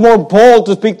 are much more bold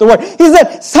to speak the word. He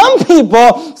said, some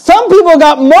people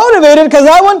got motivated because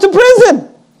I went to prison.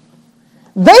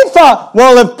 They thought,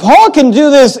 well, if Paul can do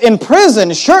this in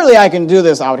prison, surely I can do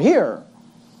this out here.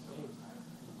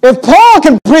 If Paul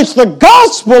can preach the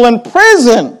gospel in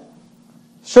prison,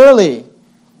 surely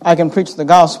I can preach the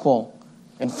gospel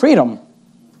in freedom.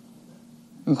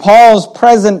 And Paul's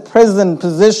present prison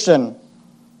position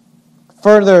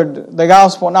furthered the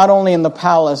gospel not only in the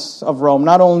palace of Rome,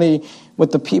 not only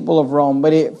with the people of Rome,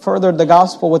 but it furthered the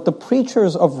gospel with the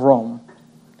preachers of Rome.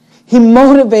 He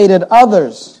motivated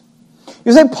others.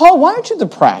 You say, Paul, why aren't you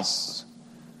depressed?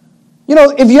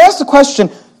 If you ask the question,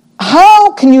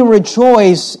 how can you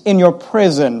rejoice in your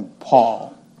prison,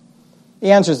 Paul?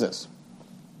 The answer is this.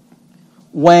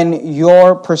 When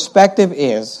your perspective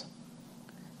is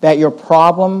that your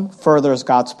problem furthers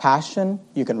God's passion,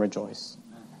 you can rejoice.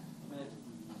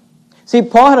 See,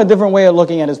 Paul had a different way of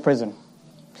looking at his prison.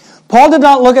 Paul did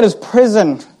not look at his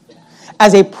prison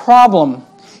as a problem.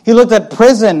 He looked at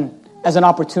prison as an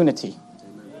opportunity.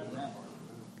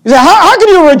 You say, how can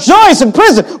you rejoice in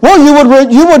prison? Well,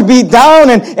 you would be down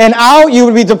and out. You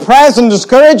would be depressed and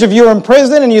discouraged if you were in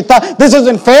prison and you thought, this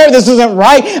isn't fair, this isn't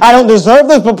right, I don't deserve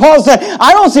this. But Paul said,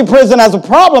 I don't see prison as a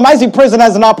problem. I see prison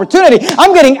as an opportunity.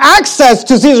 I'm getting access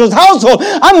to Caesar's household.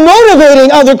 I'm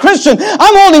motivating other Christians.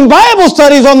 I'm holding Bible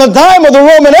studies on the dime of the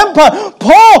Roman Empire.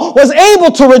 Paul was able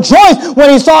to rejoice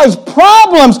when he saw his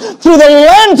problems through the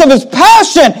lens of his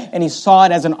passion, and he saw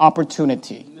it as an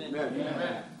opportunity.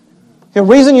 The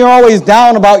reason you're always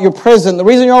down about your prison, the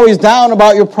reason you're always down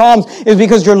about your problems is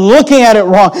because you're looking at it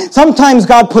wrong. Sometimes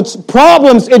God puts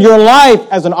problems in your life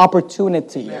as an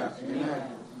opportunity.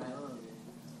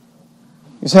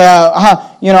 You say,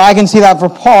 I can see that for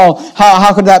Paul.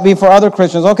 How could that be for other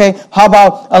Christians? Okay, how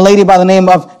about a lady by the name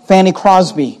of Fanny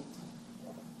Crosby?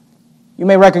 You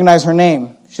may recognize her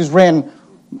name. She's written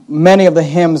many of the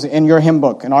hymns in your hymn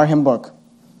book, in our hymn book.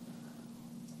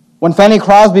 When Fanny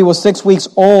Crosby was 6 weeks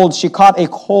old, she caught a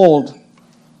cold,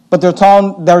 but their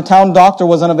town doctor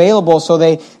was unavailable, so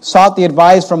they sought the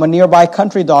advice from a nearby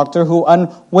country doctor who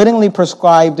unwittingly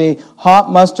prescribed a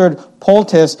hot mustard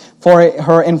poultice for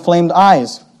her inflamed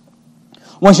eyes.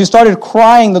 When she started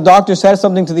crying, the doctor said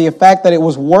something to the effect that it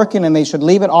was working and they should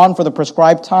leave it on for the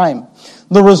prescribed time.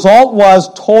 The result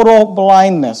was total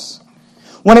blindness.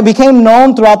 When it became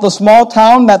known throughout the small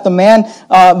town that the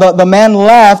man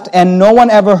left and no one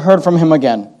ever heard from him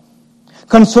again.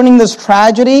 Concerning this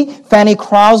tragedy, Fanny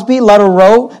Crosby later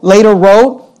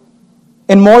wrote,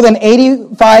 "In more than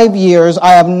 85 years,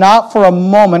 I have not for a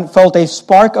moment felt a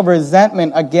spark of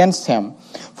resentment against him.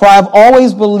 For I have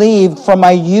always believed from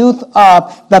my youth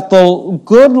up that the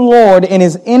good Lord in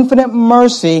his infinite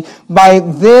mercy by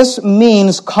this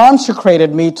means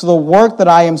consecrated me to the work that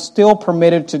I am still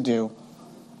permitted to do."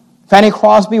 Fanny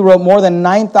Crosby wrote more than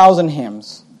 9,000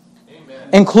 hymns,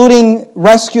 including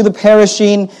Rescue the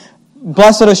Perishing,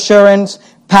 Blessed Assurance,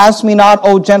 Pass Me Not,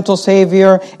 O Gentle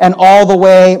Savior, and All the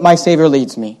Way My Savior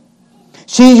Leads Me.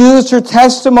 She used her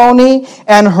testimony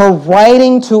and her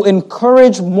writing to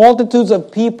encourage multitudes of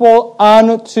people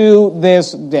unto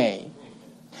this day.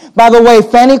 By the way,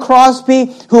 Fanny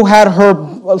Crosby, who had her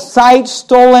sight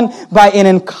stolen by an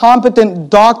incompetent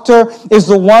doctor, is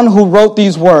the one who wrote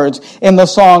these words in the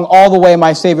song, All the Way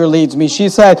My Savior Leads Me. She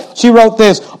wrote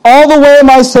this, "All the way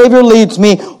my Savior leads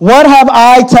me, what have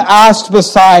I to ask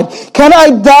beside? Can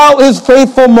I doubt his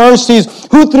faithful mercies,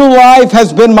 who through life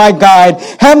has been my guide?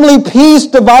 Heavenly peace,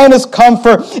 divinest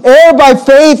comfort, ere by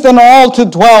faith in all to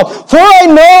dwell. For I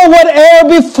know whate'er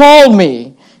befall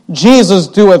me, Jesus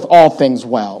doeth all things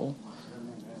well."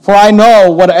 For I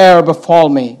know whate'er befall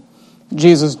me,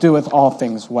 Jesus doeth all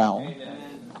things well. Amen.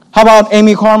 How about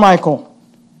Amy Carmichael?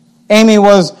 Amy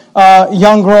was a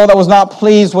young girl that was not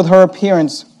pleased with her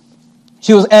appearance.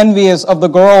 She was envious of the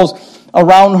girls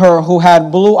around her who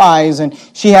had blue eyes, and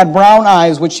she had brown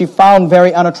eyes, which she found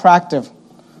very unattractive.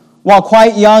 While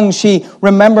quite young, she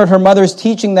remembered her mother's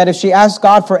teaching that if she asked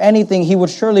God for anything, he would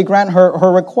surely grant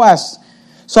her requests.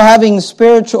 So having a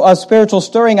spiritual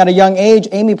stirring at a young age,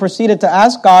 Amy proceeded to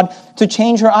ask God to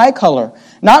change her eye color,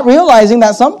 not realizing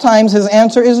that sometimes his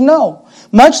answer is no.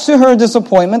 Much to her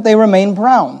disappointment, they remained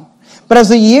brown. But as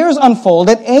the years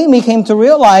unfolded, Amy came to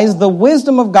realize the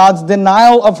wisdom of God's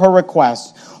denial of her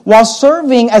request. While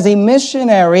serving as a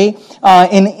missionary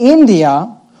in India,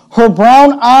 her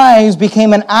brown eyes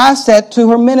became an asset to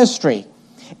her ministry.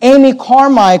 Amy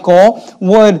Carmichael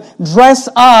would dress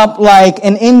up like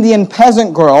an Indian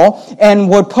peasant girl and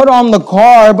would put on the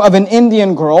garb of an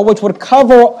Indian girl, which would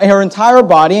cover her entire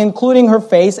body, including her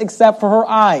face, except for her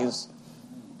eyes.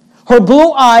 Her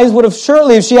blue eyes would have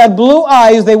surely, if she had blue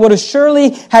eyes, they would have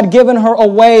surely had given her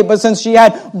away. But since she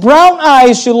had brown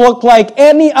eyes, she looked like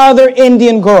any other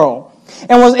Indian girl,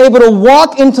 and was able to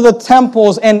walk into the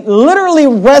temples and literally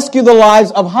rescue the lives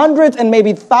of hundreds and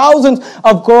maybe thousands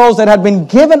of girls that had been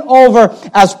given over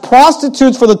as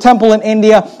prostitutes for the temple in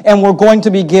India and were going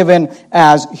to be given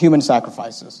as human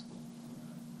sacrifices.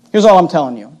 Here's all I'm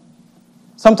telling you.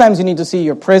 Sometimes you need to see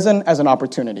your prison as an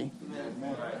opportunity.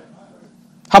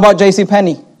 How about J.C.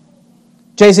 Penney?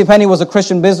 J.C. Penney was a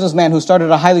Christian businessman who started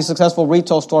a highly successful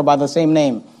retail store by the same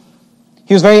name.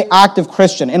 He was a very active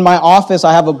Christian. In my office,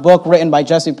 I have a book written by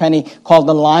J.C. Penney called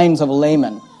The Lines of a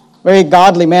Layman. Very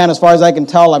godly man, as far as I can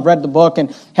tell. I've read the book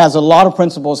and has a lot of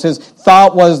principles. His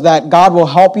thought was that God will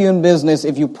help you in business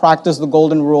if you practice the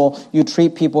golden rule. You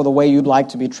treat people the way you'd like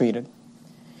to be treated.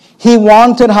 He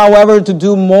wanted, however, to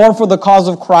do more for the cause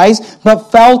of Christ,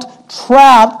 but felt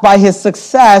trapped by his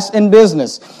success in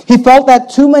business. He felt that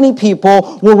too many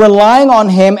people were relying on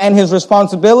him and his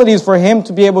responsibilities for him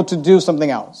to be able to do something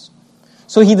else.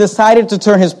 So he decided to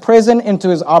turn his prison into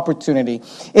his opportunity.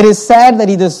 It is sad that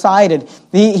he decided.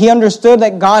 He understood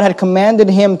that God had commanded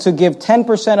him to give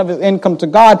 10% of his income to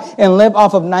God and live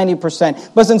off of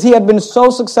 90%. But since he had been so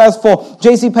successful,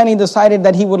 J.C. Penney decided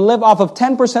that he would live off of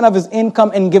 10% of his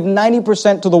income and give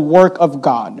 90% to the work of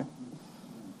God.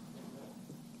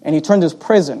 And he turned his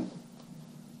prison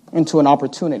into an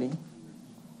opportunity.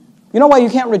 You know why you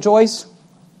can't rejoice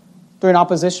during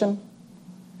opposition?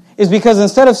 Is because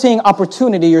instead of seeing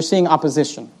opportunity, you're seeing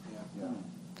opposition.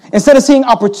 Instead of seeing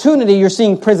opportunity, you're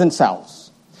seeing prison cells.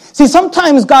 See,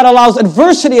 sometimes God allows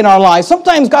adversity in our lives.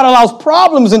 Sometimes God allows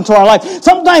problems into our life.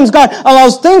 Sometimes God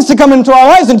allows things to come into our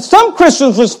lives. And some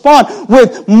Christians respond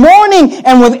with mourning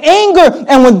and with anger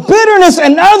and with bitterness.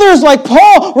 And others, like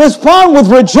Paul, respond with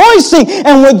rejoicing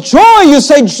and with joy. You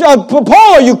say,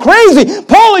 Paul, are you crazy?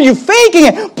 Paul, are you faking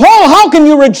it? Paul, how can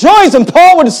you rejoice? And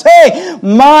Paul would say,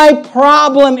 my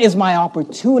problem is my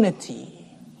opportunity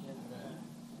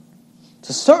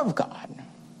to serve God.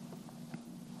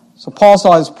 So Paul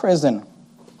saw his prison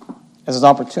as his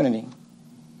opportunity.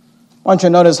 I want you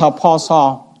to notice how Paul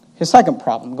saw his second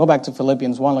problem. Go back to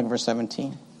Philippians 1, look at verse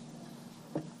 17.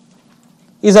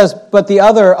 He says, but the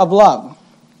other of love.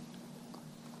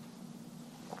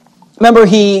 Remember,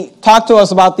 he talked to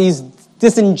us about these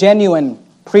disingenuous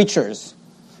preachers.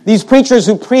 These preachers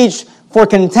who preach for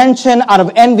contention out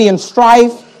of envy and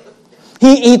strife.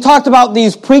 He talked about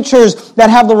these preachers that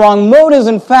have the wrong motives.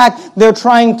 In fact, they're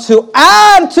trying to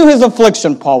add to his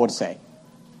affliction, Paul would say.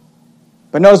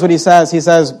 But notice what he says. He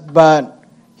says, but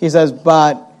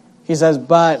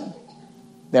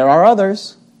there are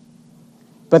others.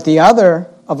 But the other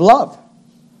of love,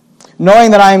 knowing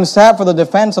that I am set for the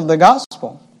defense of the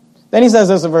gospel. Then he says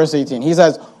this in verse 18. He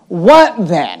says, what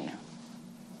then?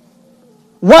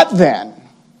 What then?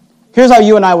 Here's how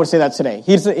you and I would say that today.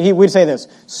 We'd say this,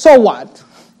 so what?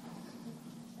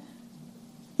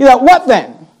 He's like, what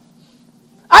then?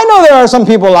 I know there are some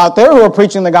people out there who are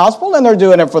preaching the gospel and they're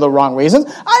doing it for the wrong reasons.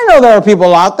 I know there are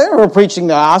people out there who are preaching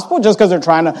the gospel just because they're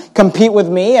trying to compete with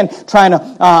me and trying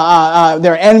to,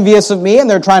 they're envious of me and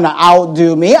they're trying to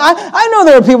outdo me. I know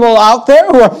there are people out there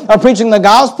who are preaching the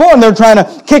gospel and they're trying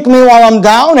to kick me while I'm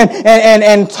down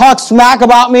and talk smack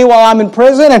about me while I'm in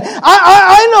prison. And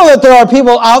I know that there are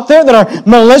people out there that are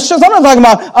malicious. I'm not talking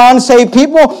about unsaved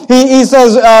people. He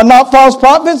says, not false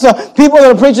prophets, people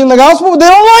that are preaching the gospel, they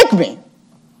don't like me.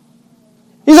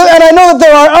 He said, and I know that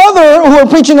there are others who are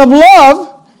preaching of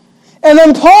love. And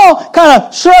then Paul kind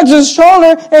of shrugs his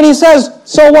shoulder and he says,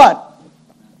 so what?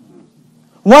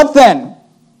 What then?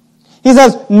 He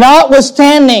says,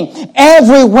 notwithstanding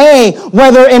every way,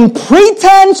 whether in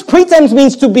pretense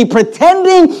means to be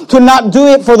pretending to not do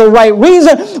it for the right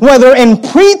reason, whether in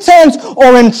pretense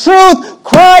or in truth,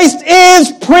 Christ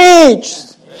is preached.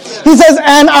 He says,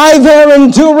 and I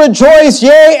therein do rejoice,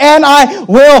 yea, and I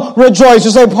will rejoice.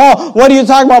 You say, Paul, what are you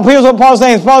talking about? Here's what Paul's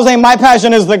saying. Paul's saying, my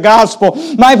passion is the gospel.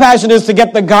 My passion is to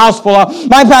get the gospel out.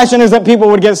 My passion is that people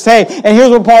would get saved. And here's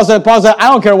what Paul said. Paul said, I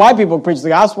don't care why people preach the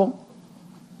gospel.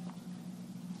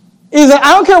 He said,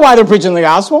 I don't care why they're preaching the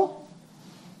gospel.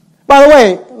 By the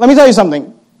way, let me tell you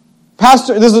something.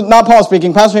 Pastor, this is not Paul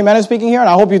speaking. Pastor Jimenez speaking here, and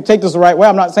I hope you take this the right way.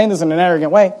 I'm not saying this in an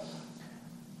arrogant way.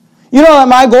 You know that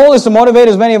my goal is to motivate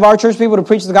as many of our church people to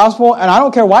preach the gospel, and I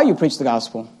don't care why you preach the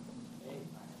gospel.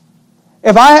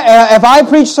 If I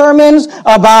preach sermons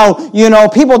about,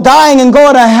 people dying and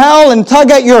going to hell and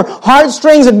tug at your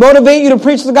heartstrings and motivate you to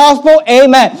preach the gospel,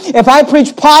 amen. If I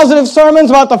preach positive sermons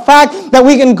about the fact that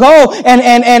we can go and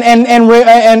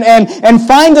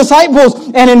find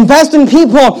disciples and invest in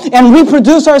people and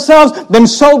reproduce ourselves, then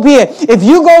so be it. If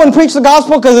you go and preach the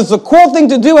gospel because it's a cool thing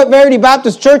to do at Verity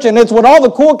Baptist Church and it's what all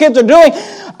the cool kids are doing,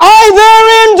 I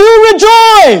therein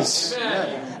do rejoice.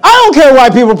 Amen. I don't care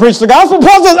why people preach the gospel.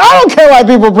 Paul says, I don't care why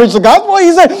people preach the gospel.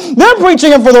 He said, they're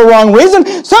preaching it for the wrong reason.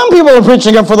 Some people are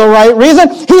preaching it for the right reason.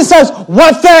 He says,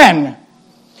 what then?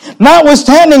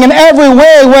 Notwithstanding in every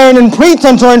way, wherein in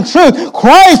pretense or in truth,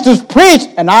 Christ is preached,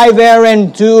 and I therein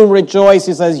do rejoice.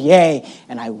 He says, yea,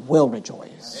 and I will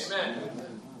rejoice. Amen.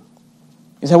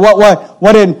 He said, what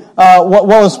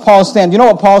was Paul's stand? You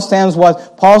know what Paul's stance was?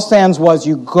 Paul's stance was,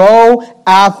 you go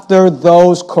after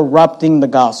those corrupting the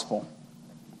gospel.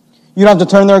 You don't have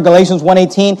to turn there. Galatians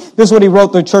 1:18. This is what he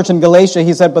wrote to the church in Galatia.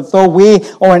 He said, but though we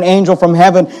or an angel from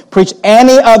heaven preach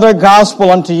any other gospel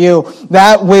unto you,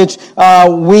 that which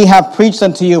we have preached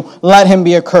unto you, let him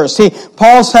be accursed. See,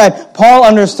 Paul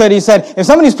understood. He said, if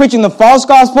somebody's preaching the false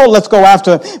gospel, let's go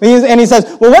after him. And he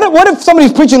says, well, what if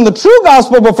somebody's preaching the true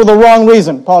gospel, but for the wrong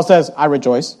reason? Paul says, I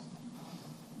rejoice.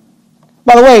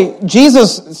 By the way,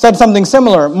 Jesus said something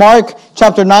similar. Mark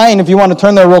chapter 9, if you want to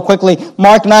turn there real quickly.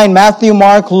 Mark 9, Matthew,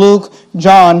 Mark, Luke,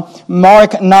 John.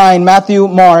 Mark 9, Matthew,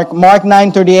 Mark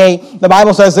 9:38. The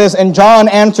Bible says this, and John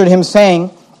answered him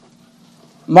saying,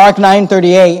 Mark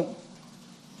 9:38.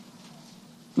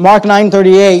 Mark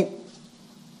 9:38.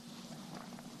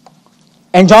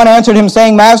 And John answered him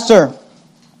saying, Master,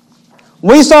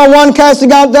 we saw one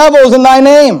casting out devils in thy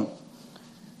name,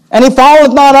 and he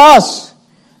followeth not us.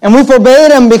 And we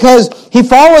forbade him because he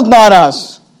followeth not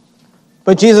us.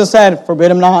 But Jesus said,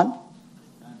 forbid him not.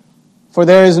 For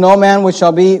there is no man which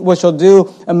shall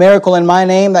do a miracle in my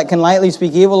name that can lightly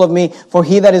speak evil of me. For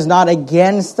he that is not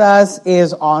against us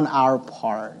is on our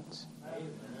part.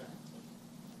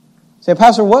 Say,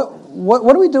 Pastor,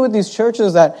 what do we do with these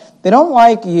churches that they don't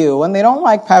like you, and they don't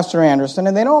like Pastor Anderson,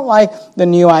 and they don't like the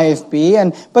new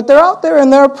IFB, but they're out there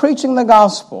and they're preaching the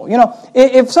gospel? You know,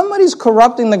 if somebody's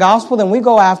corrupting the gospel, then we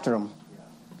go after them.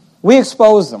 We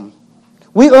expose them.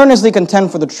 We earnestly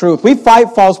contend for the truth. We fight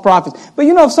false prophets. But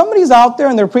you know, if somebody's out there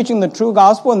and they're preaching the true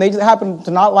gospel and they just happen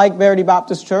to not like Verity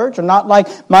Baptist Church, or not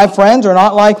like my friends, or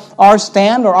not like our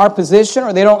stand or our position,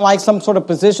 or they don't like some sort of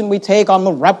position we take on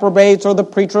the reprobates or the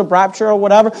preacher of rapture or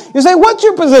whatever, you say, what's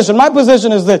your position? My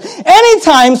position is this.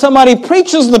 Anytime somebody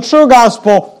preaches the true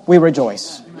gospel, we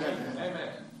rejoice. Amen.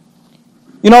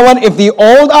 You know what? If the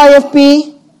old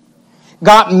IFB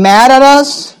got mad at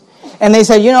us, and they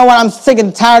said, you know what, I'm sick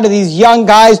and tired of these young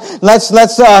guys. Let's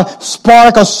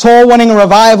spark a soul-winning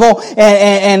revival,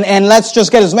 and let's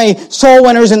just get as many soul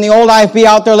winners in the old IFB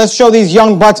out there. Let's show these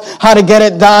young bucks how to get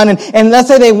it done. And let's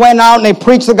say they went out and they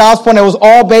preached the gospel, and it was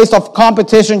all based off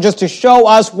competition just to show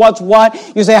us what's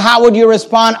what. You say, how would you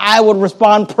respond? I would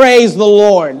respond, praise the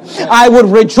Lord. I would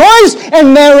rejoice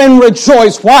and therein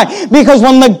rejoice. Why? Because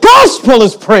when the gospel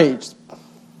is preached,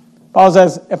 Paul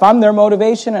says, if I'm their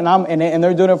motivation and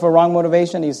they're doing it for wrong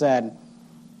motivation, he said,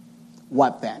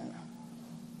 what then?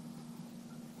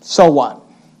 So what?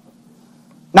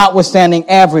 Notwithstanding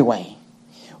every way,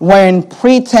 where in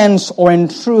pretense or in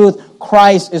truth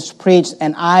Christ is preached,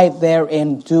 and I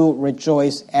therein do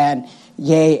rejoice, and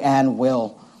yea, and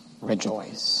will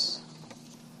rejoice.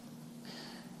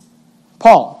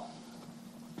 Paul,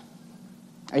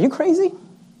 are you crazy?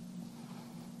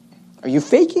 Are you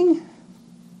faking?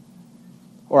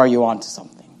 Or are you on to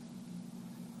something?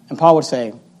 And Paul would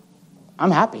say,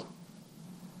 I'm happy.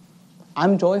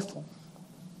 I'm joyful.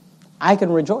 I can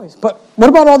rejoice. But what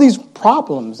about all these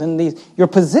problems and your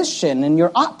position and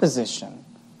your opposition?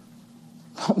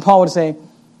 Paul would say,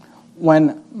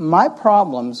 when my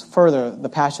problems further the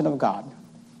passion of God,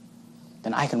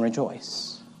 then I can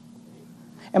rejoice.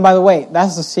 And by the way,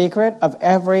 that's the secret of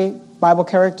every Bible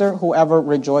character who ever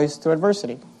rejoiced through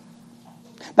adversity.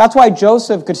 That's why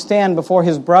Joseph could stand before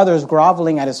his brothers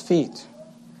groveling at his feet.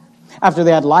 After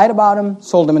they had lied about him,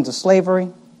 sold him into slavery.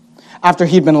 After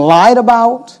he'd been lied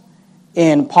about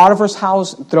in Potiphar's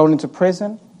house, thrown into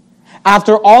prison.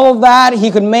 After all of that, he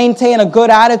could maintain a good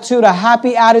attitude, a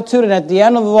happy attitude. And at the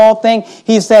end of the whole thing,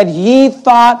 he said, ye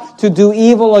thought to do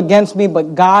evil against me,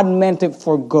 but God meant it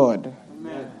for good.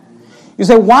 Amen. You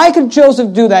say, why could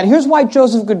Joseph do that? Here's why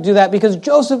Joseph could do that. Because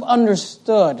Joseph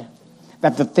understood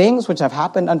that the things which have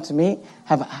happened unto me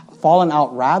have fallen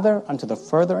out rather unto the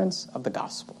furtherance of the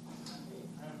gospel.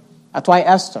 That's why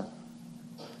Esther,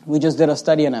 we just did a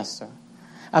study on Esther.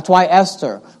 That's why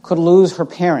Esther could lose her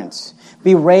parents,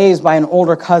 be raised by an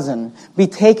older cousin, be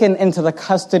taken into the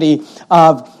custody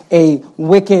of a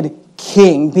wicked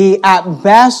king, be at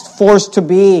best forced to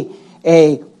be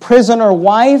a prisoner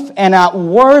wife, and at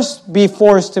worst be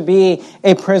forced to be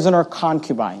a prisoner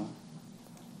concubine.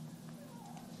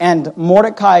 And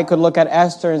Mordecai could look at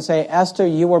Esther and say, Esther,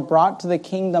 you were brought to the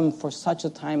kingdom for such a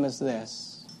time as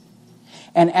this.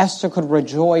 And Esther could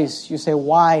rejoice. You say,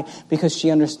 why? Because she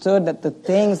understood that the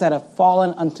things that have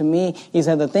fallen unto me, he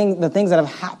said, the things that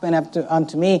have happened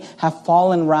unto me have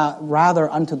fallen rather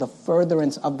unto the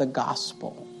furtherance of the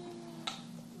gospel.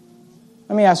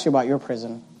 Let me ask you about your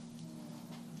prison.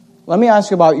 Let me ask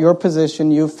you about your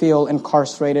position you feel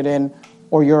incarcerated in,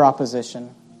 or your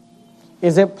opposition.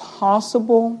 Is it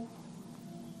possible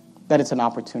that it's an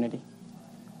opportunity?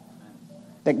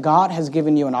 That God has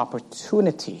given you an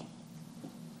opportunity.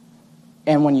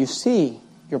 And when you see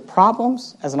your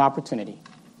problems as an opportunity,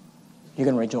 you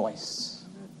can rejoice.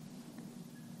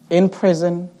 In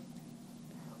prison,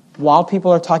 while people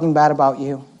are talking bad about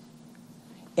you,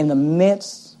 in the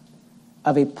midst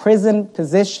of a prison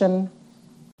position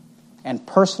and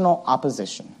personal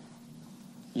opposition,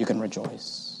 you can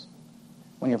rejoice.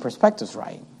 When your perspective's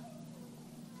right,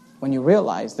 when you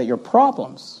realize that your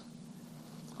problems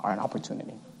are an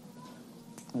opportunity,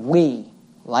 we,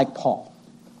 like Paul,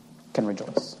 can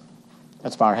rejoice.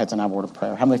 Let's bow our heads and have a word of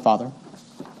prayer. Heavenly Father,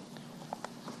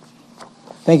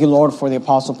 thank you, Lord, for the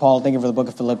Apostle Paul. Thank you for the book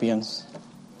of Philippians.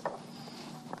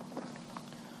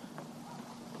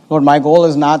 Lord, my goal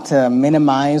is not to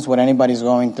minimize what anybody's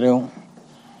going through.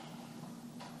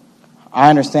 I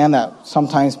understand that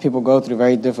sometimes people go through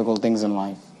very difficult things in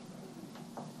life.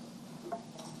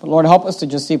 But Lord, help us to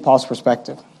just see Paul's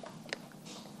perspective.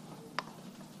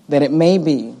 That it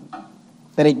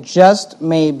just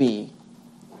may be,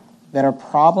 that our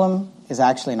problem is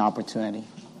actually an opportunity.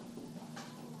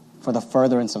 for the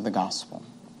furtherance of the gospel.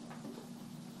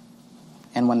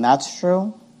 And when that's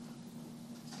true,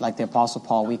 like the Apostle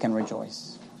Paul, we can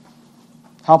rejoice.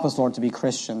 Help us, Lord, to be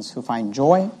Christians who find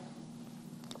joy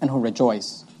and who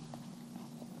rejoice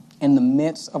in the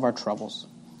midst of our troubles.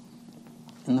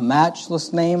 In the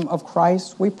matchless name of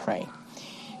Christ, we pray.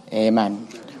 Amen.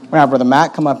 We're going to have Brother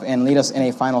Matt come up and lead us in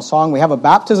a final song. We have a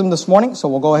baptism this morning, so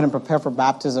we'll go ahead and prepare for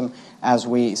baptism as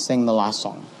we sing the last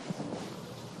song.